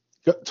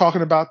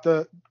talking about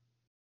the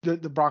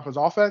Broncos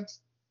offense,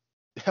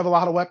 they have a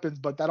lot of weapons,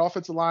 but that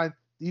offensive line,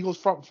 the Eagles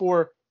front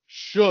four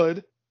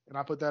should, and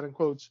I put that in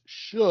quotes,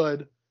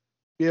 should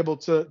be able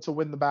to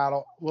win the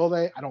battle. Will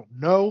they? I don't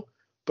know.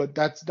 But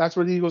that's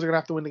where the Eagles are going to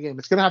have to win the game.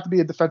 It's going to have to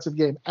be a defensive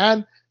game.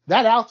 And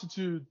that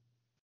altitude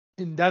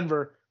in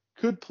Denver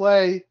could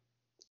play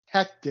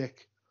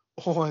hectic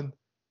on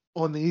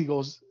the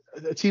Eagles.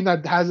 A team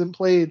that hasn't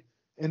played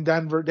in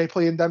Denver, they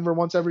play in Denver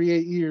once every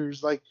 8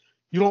 years. Like,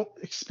 you don't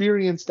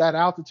experience that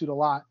altitude a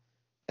lot.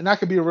 And that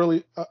could be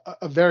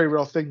a very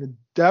real thing. The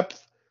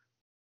depth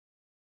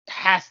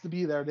has to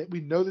be there. We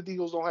know that the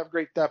Eagles don't have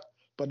great depth,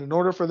 but in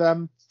order for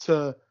them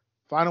to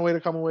find a way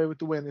to come away with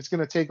the win, it's going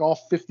to take all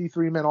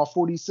 53 men, all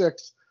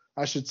 46,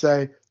 I should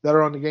say, that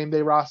are on the game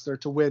day roster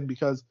to win,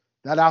 because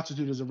that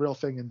altitude is a real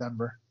thing in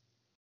Denver.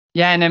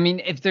 Yeah, and I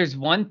mean, if there's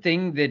one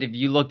thing that if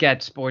you look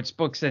at sports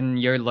books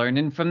and you're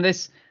learning from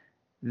this,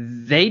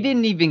 they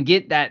didn't even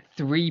get that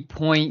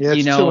 3-point,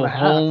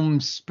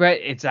 home spread.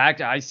 It's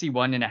actually, I see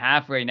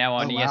 1.5 right now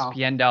on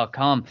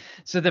ESPN.com.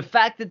 So the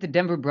fact that the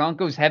Denver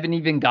Broncos haven't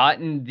even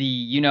gotten the,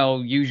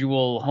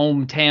 usual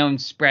hometown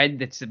spread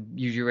that's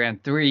usually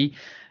around 3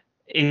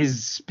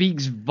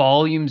 speaks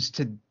volumes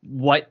to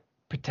what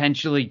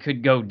potentially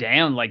could go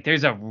down. Like,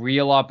 there's a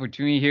real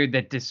opportunity here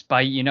that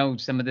despite,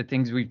 some of the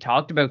things we've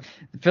talked about,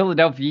 the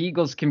Philadelphia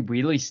Eagles can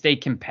really stay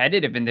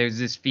competitive. And there's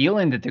this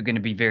feeling that they're going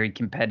to be very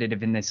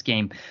competitive in this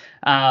game.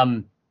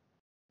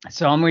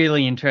 So I'm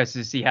really interested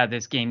to see how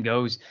this game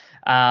goes.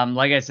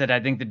 Like I said, I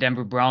think the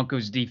Denver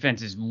Broncos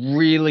defense is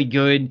really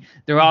good.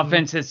 Their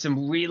offense has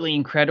some really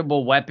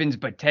incredible weapons,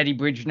 but Teddy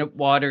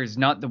Bridgewater is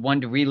not the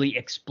one to really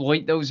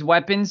exploit those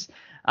weapons.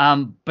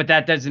 But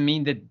that doesn't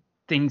mean that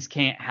things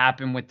can't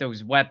happen with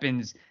those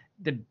weapons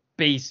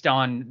based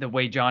on the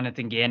way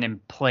Jonathan Gannon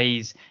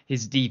plays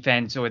his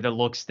defense or the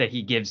looks that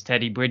he gives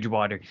Teddy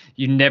Bridgewater.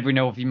 You never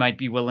know if he might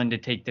be willing to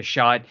take the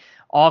shot.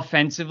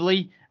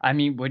 Offensively, I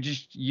mean,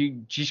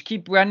 just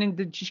keep playing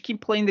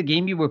the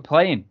game you were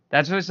playing.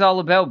 That's what it's all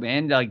about,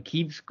 man. Like,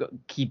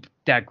 keep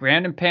that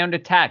ground and pound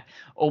attack.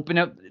 Open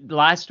up.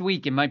 Last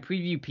week in my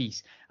preview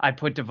piece, I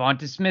put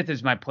Devonta Smith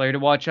as my player to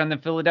watch on the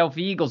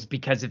Philadelphia Eagles,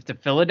 because if the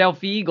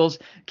Philadelphia Eagles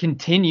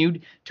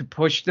continued to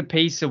push the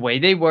pace the way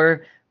they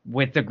were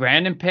with the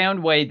ground and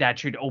pound way, that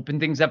should open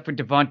things up for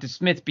Devonta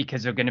Smith,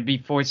 because they're going to be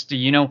forced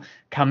to,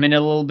 come in a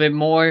little bit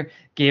more,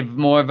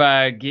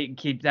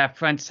 keep that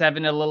front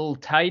seven a little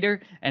tighter,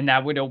 and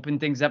that would open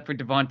things up for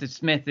Devonta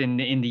Smith in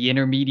the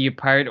intermediate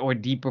part or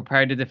deeper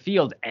part of the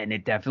field, and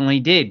it definitely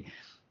did.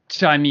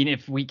 So, I mean,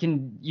 if we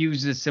can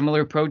use a similar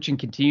approach and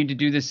continue to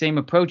do the same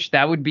approach,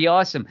 that would be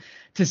awesome.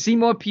 To see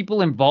more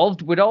people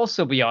involved would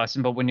also be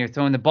awesome, but when you're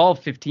throwing the ball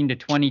 15 to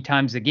 20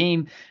 times a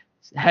game,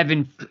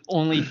 having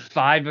only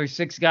 5 or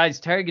 6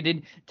 guys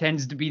targeted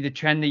tends to be the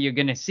trend that you're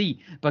going to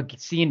see. But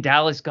seeing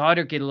Dallas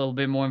Goedert get a little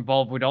bit more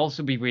involved would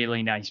also be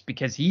really nice,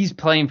 because he's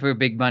playing for a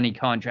big money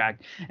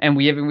contract, and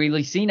we haven't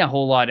really seen a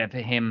whole lot of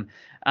him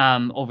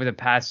over the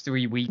past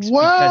 3 weeks.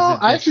 Well,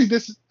 I actually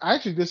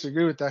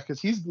disagree with that,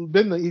 because he's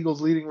been the Eagles'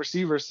 leading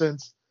receiver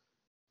since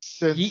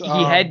he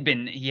had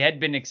been,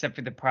 except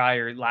for the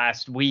prior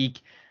last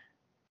week.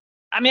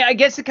 I mean, I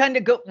guess it kind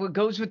of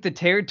goes with the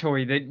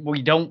territory that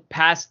we don't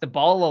pass the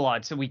ball a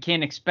lot, so we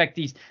can't expect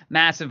these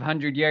massive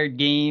 100-yard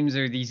games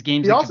or these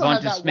games that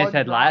Devonta Smith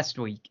had last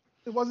week.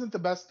 it wasn't the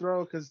best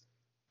throw because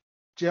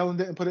Jalen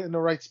didn't put it in the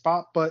right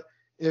spot. But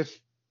if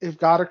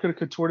Goddard could have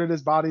contorted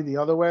his body the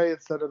other way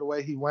instead of the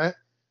way he went,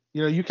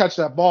 you catch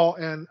that ball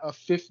and a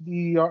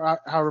 50 or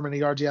however many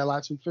yards he had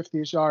last week,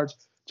 50-ish yards,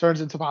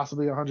 turns into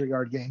possibly a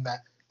 100-yard game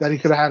that he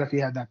could have had if he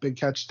had that big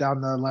catch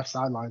down the left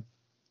sideline.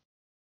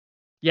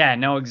 Yeah,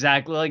 no,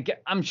 exactly.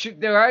 Like, I'm sure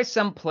there are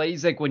some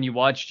plays, like when you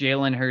watch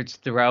Jalen Hurts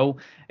throw,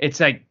 it's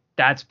like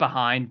that's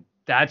behind,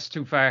 that's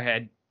too far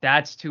ahead,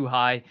 that's too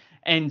high.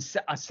 And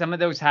some of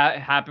those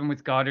happen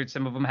with Goddard,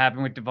 some of them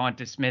happen with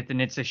Devonta Smith,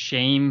 and it's a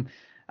shame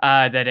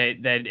that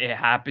it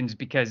happens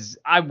because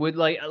I would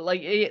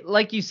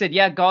like you said,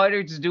 yeah,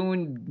 Goddard's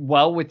doing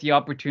well with the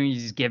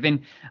opportunities he's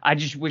given. I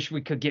just wish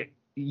we could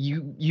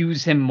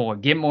use him more,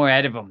 get more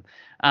out of him.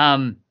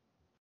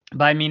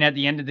 But I mean, at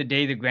the end of the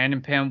day, the ground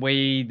and pound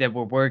way that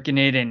we're working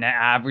it and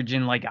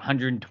averaging like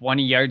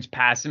 120 yards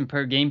passing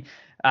per game,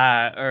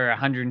 or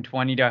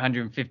 120 to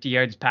 150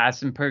 yards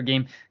passing per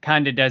game,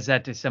 kind of does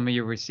that to some of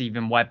your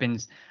receiving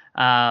weapons.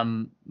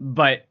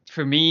 But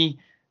for me,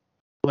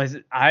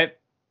 I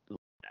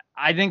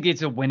think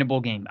it's a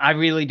winnable game. I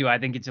really do. I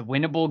think it's a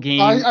winnable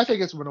game. I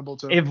think it's winnable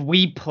too. If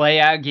we play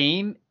our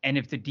game and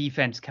if the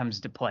defense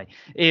comes to play.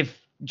 If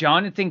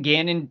Jonathan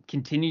Gannon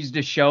continues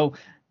to show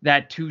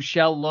that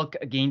two-shell look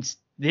against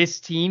this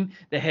team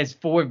that has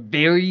 4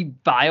 very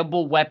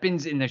viable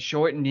weapons in the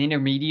short and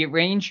intermediate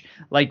range,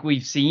 like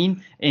we've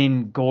seen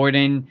in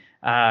Gordon,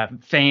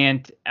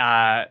 Fant,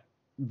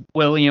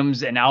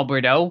 Williams, and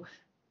Alberto,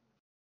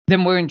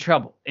 then we're in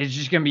trouble. It's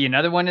just going to be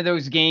another one of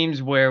those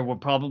games where we're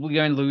probably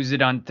going to lose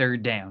it on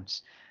third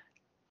downs.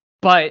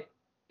 But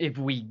if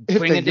we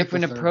bring a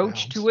different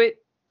approach to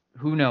it,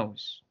 who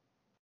knows?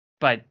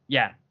 But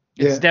yeah,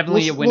 it's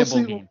definitely a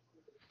winnable game.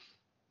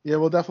 Yeah,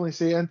 we'll definitely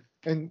see. And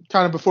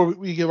kind of before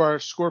we give our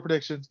score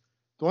predictions,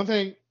 the one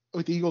thing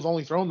with the Eagles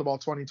only throwing the ball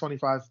 20,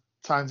 25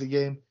 times a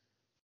game,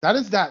 that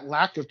is that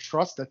lack of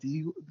trust that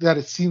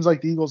it seems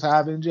like the Eagles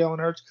have in Jalen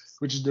Hurts,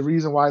 which is the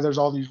reason why there's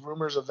all these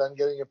rumors of them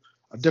getting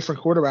a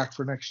different quarterback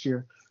for next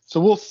year.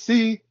 So we'll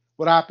see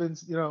what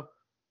happens.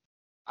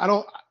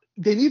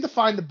 They need to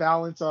find the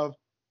balance of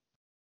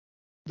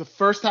the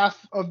first half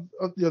of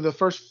the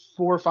first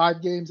 4 or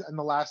 5 games and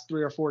the last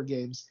 3 or 4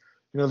 games.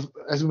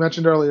 As we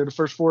mentioned earlier, the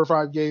first 4 or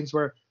 5 games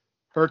where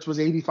Hurts was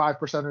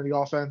 85% of the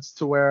offense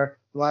to where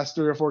the last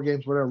 3 or 4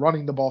 games where they're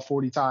running the ball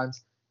 40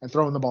 times and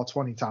throwing the ball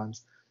 20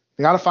 times.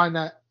 They got to find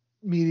that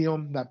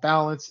medium, that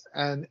balance.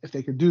 And if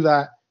they could do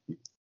that,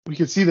 we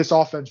could see this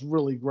offense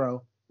really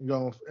grow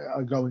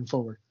going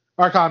forward.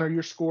 All right, Connor,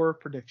 your score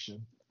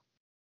prediction.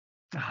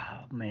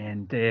 Oh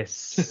man,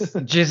 this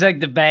just like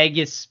the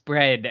Vegas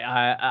spread.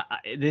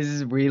 This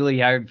is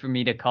really hard for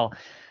me to call.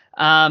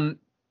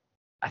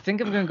 I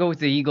think I'm going to go with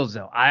the Eagles,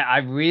 though. I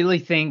really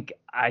think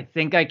I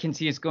can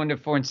see us going to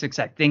 4-6.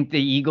 I think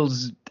the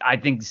Eagles. I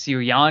think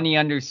Sirianni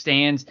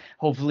understands.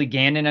 Hopefully,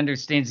 Gannon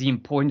understands the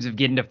importance of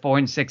getting to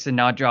 4-6 and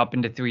not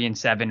dropping to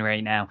 3-7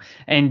 right now,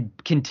 and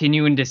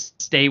continuing to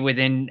stay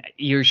within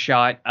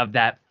earshot of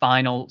that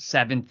final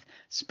 7th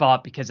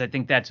spot, because I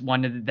think that's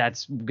going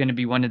to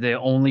be one of the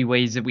only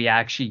ways that we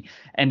actually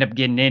end up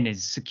getting in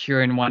is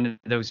securing one of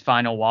those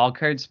final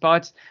wildcard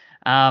spots.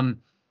 I'm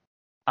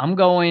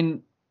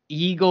going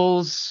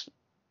Eagles.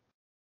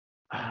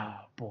 Oh,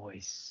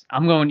 boys.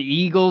 I'm going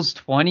Eagles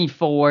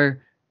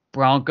 24,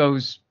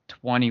 Broncos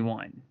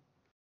 21.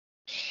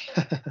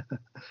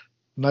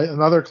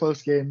 Another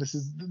close game. This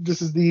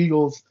is the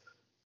Eagles.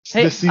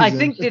 Hey, I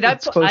think I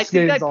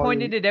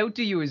pointed it out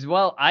to you as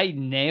well. I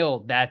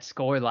nailed that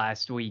score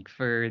last week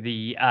for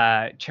the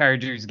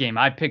Chargers game.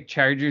 I picked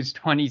Chargers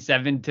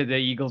 27 to the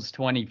Eagles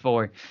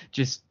 24.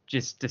 Just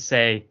to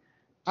say,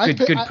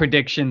 good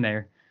prediction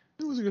there.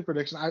 It was a good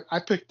prediction. I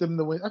picked them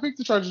to win. I picked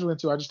the Chargers to win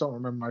too. I just don't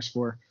remember my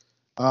score.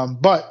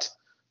 But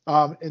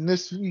in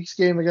this week's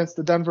game against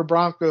the Denver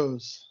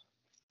Broncos,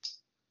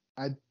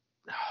 I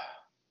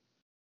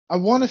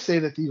want to say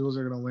that the Eagles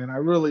are going to win. I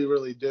really,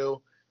 really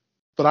do.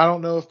 But I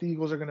don't know if the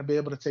Eagles are going to be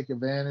able to take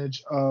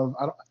advantage of.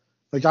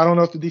 I don't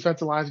know if the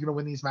defensive line is going to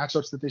win these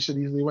matchups that they should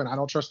easily win. I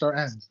don't trust our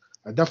ends.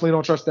 I definitely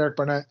don't trust Derek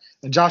Barnett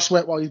and Josh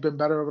Sweat. While he's been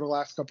better over the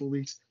last couple of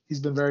weeks, he's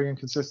been very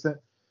inconsistent.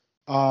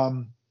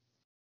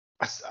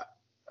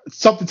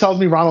 Something tells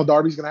me Ronald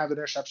Darby's going to have an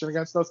interception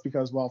against us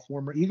because, well,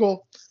 former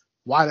Eagle.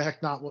 Why the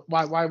heck not?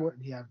 Why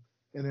wouldn't he have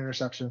an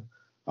interception?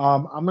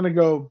 I'm going to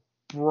go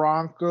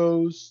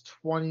Broncos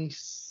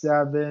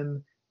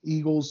 27,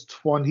 Eagles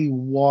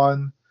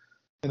 21.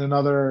 In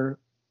another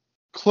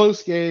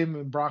close game,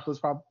 and Broncos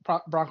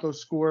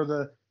score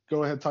the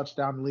go-ahead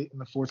touchdown late in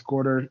the fourth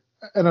quarter,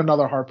 and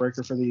another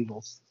heartbreaker for the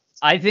Eagles.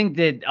 I think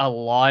that a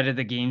lot of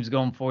the games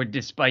going forward,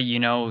 despite,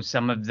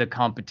 some of the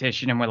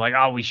competition, and we're like,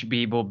 oh, we should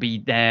be able to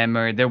beat them,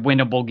 or they're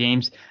winnable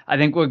games, I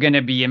think we're going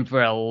to be in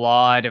for a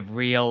lot of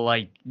real,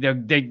 they're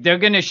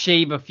going to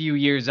shave a few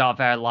years off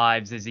our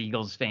lives as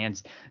Eagles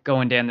fans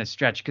going down the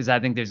stretch, because I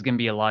think there's going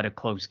to be a lot of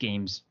close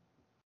games.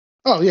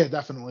 Oh, yeah,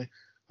 definitely.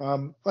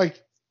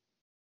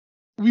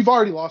 We've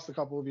already lost a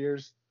couple of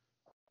years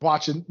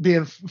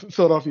being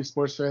Philadelphia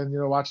sports fan,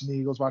 watching the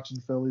Eagles, watching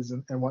the Phillies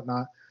and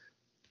whatnot.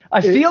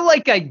 I feel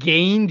like I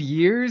gained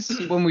years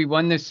when we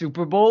won the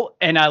Super Bowl,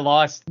 and I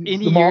lost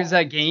any years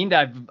I gained.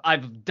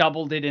 I've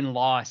doubled it in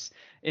loss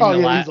in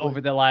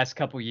over the last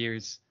couple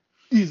years.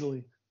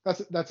 Easily.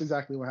 That's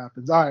exactly what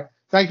happens. All right.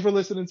 Thank you for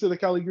listening to the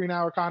Kelly Green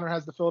Hour. Connor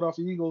has the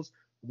Philadelphia Eagles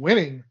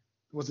winning.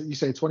 Was it, you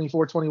say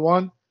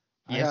 24-21?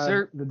 Yes,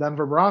 sir. The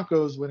Denver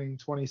Broncos winning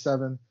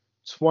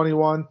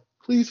 27-21.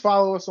 Please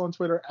follow us on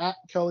Twitter at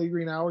Kelly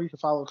Green Hour. You can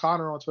follow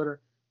Connor on Twitter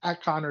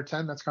at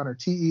Connor10. That's Connor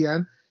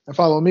TEN. And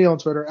follow me on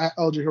Twitter at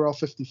LJ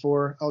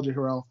Harrell54,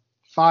 LJ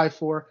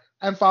Harrell54.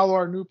 And follow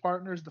our new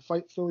partners, the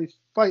Fight Philly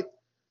Fight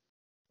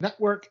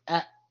Network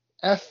at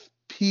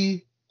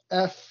FPF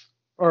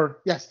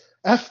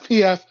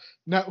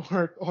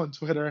Network on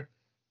Twitter.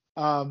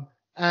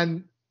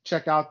 And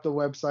check out the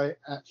website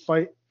at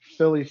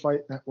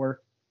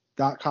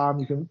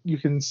phillyfightnetwork.com. You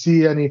can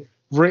see any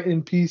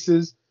written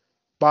pieces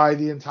by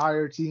the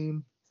entire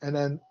team, and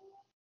then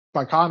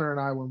by Connor and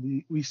I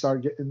when we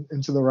start getting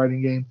into the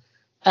writing game,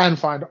 and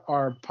find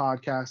our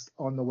podcast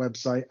on the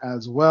website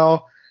as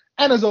well.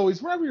 And as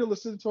always, wherever you're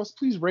listening to us,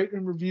 please rate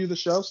and review the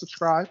show,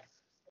 subscribe,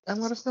 and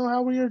let us know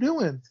how we are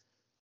doing.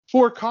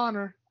 For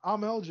Connor,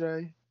 I'm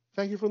LJ.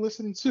 Thank you for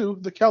listening to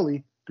the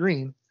Kelly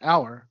Green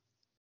Hour.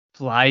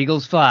 Fly,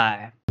 Eagles,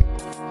 fly.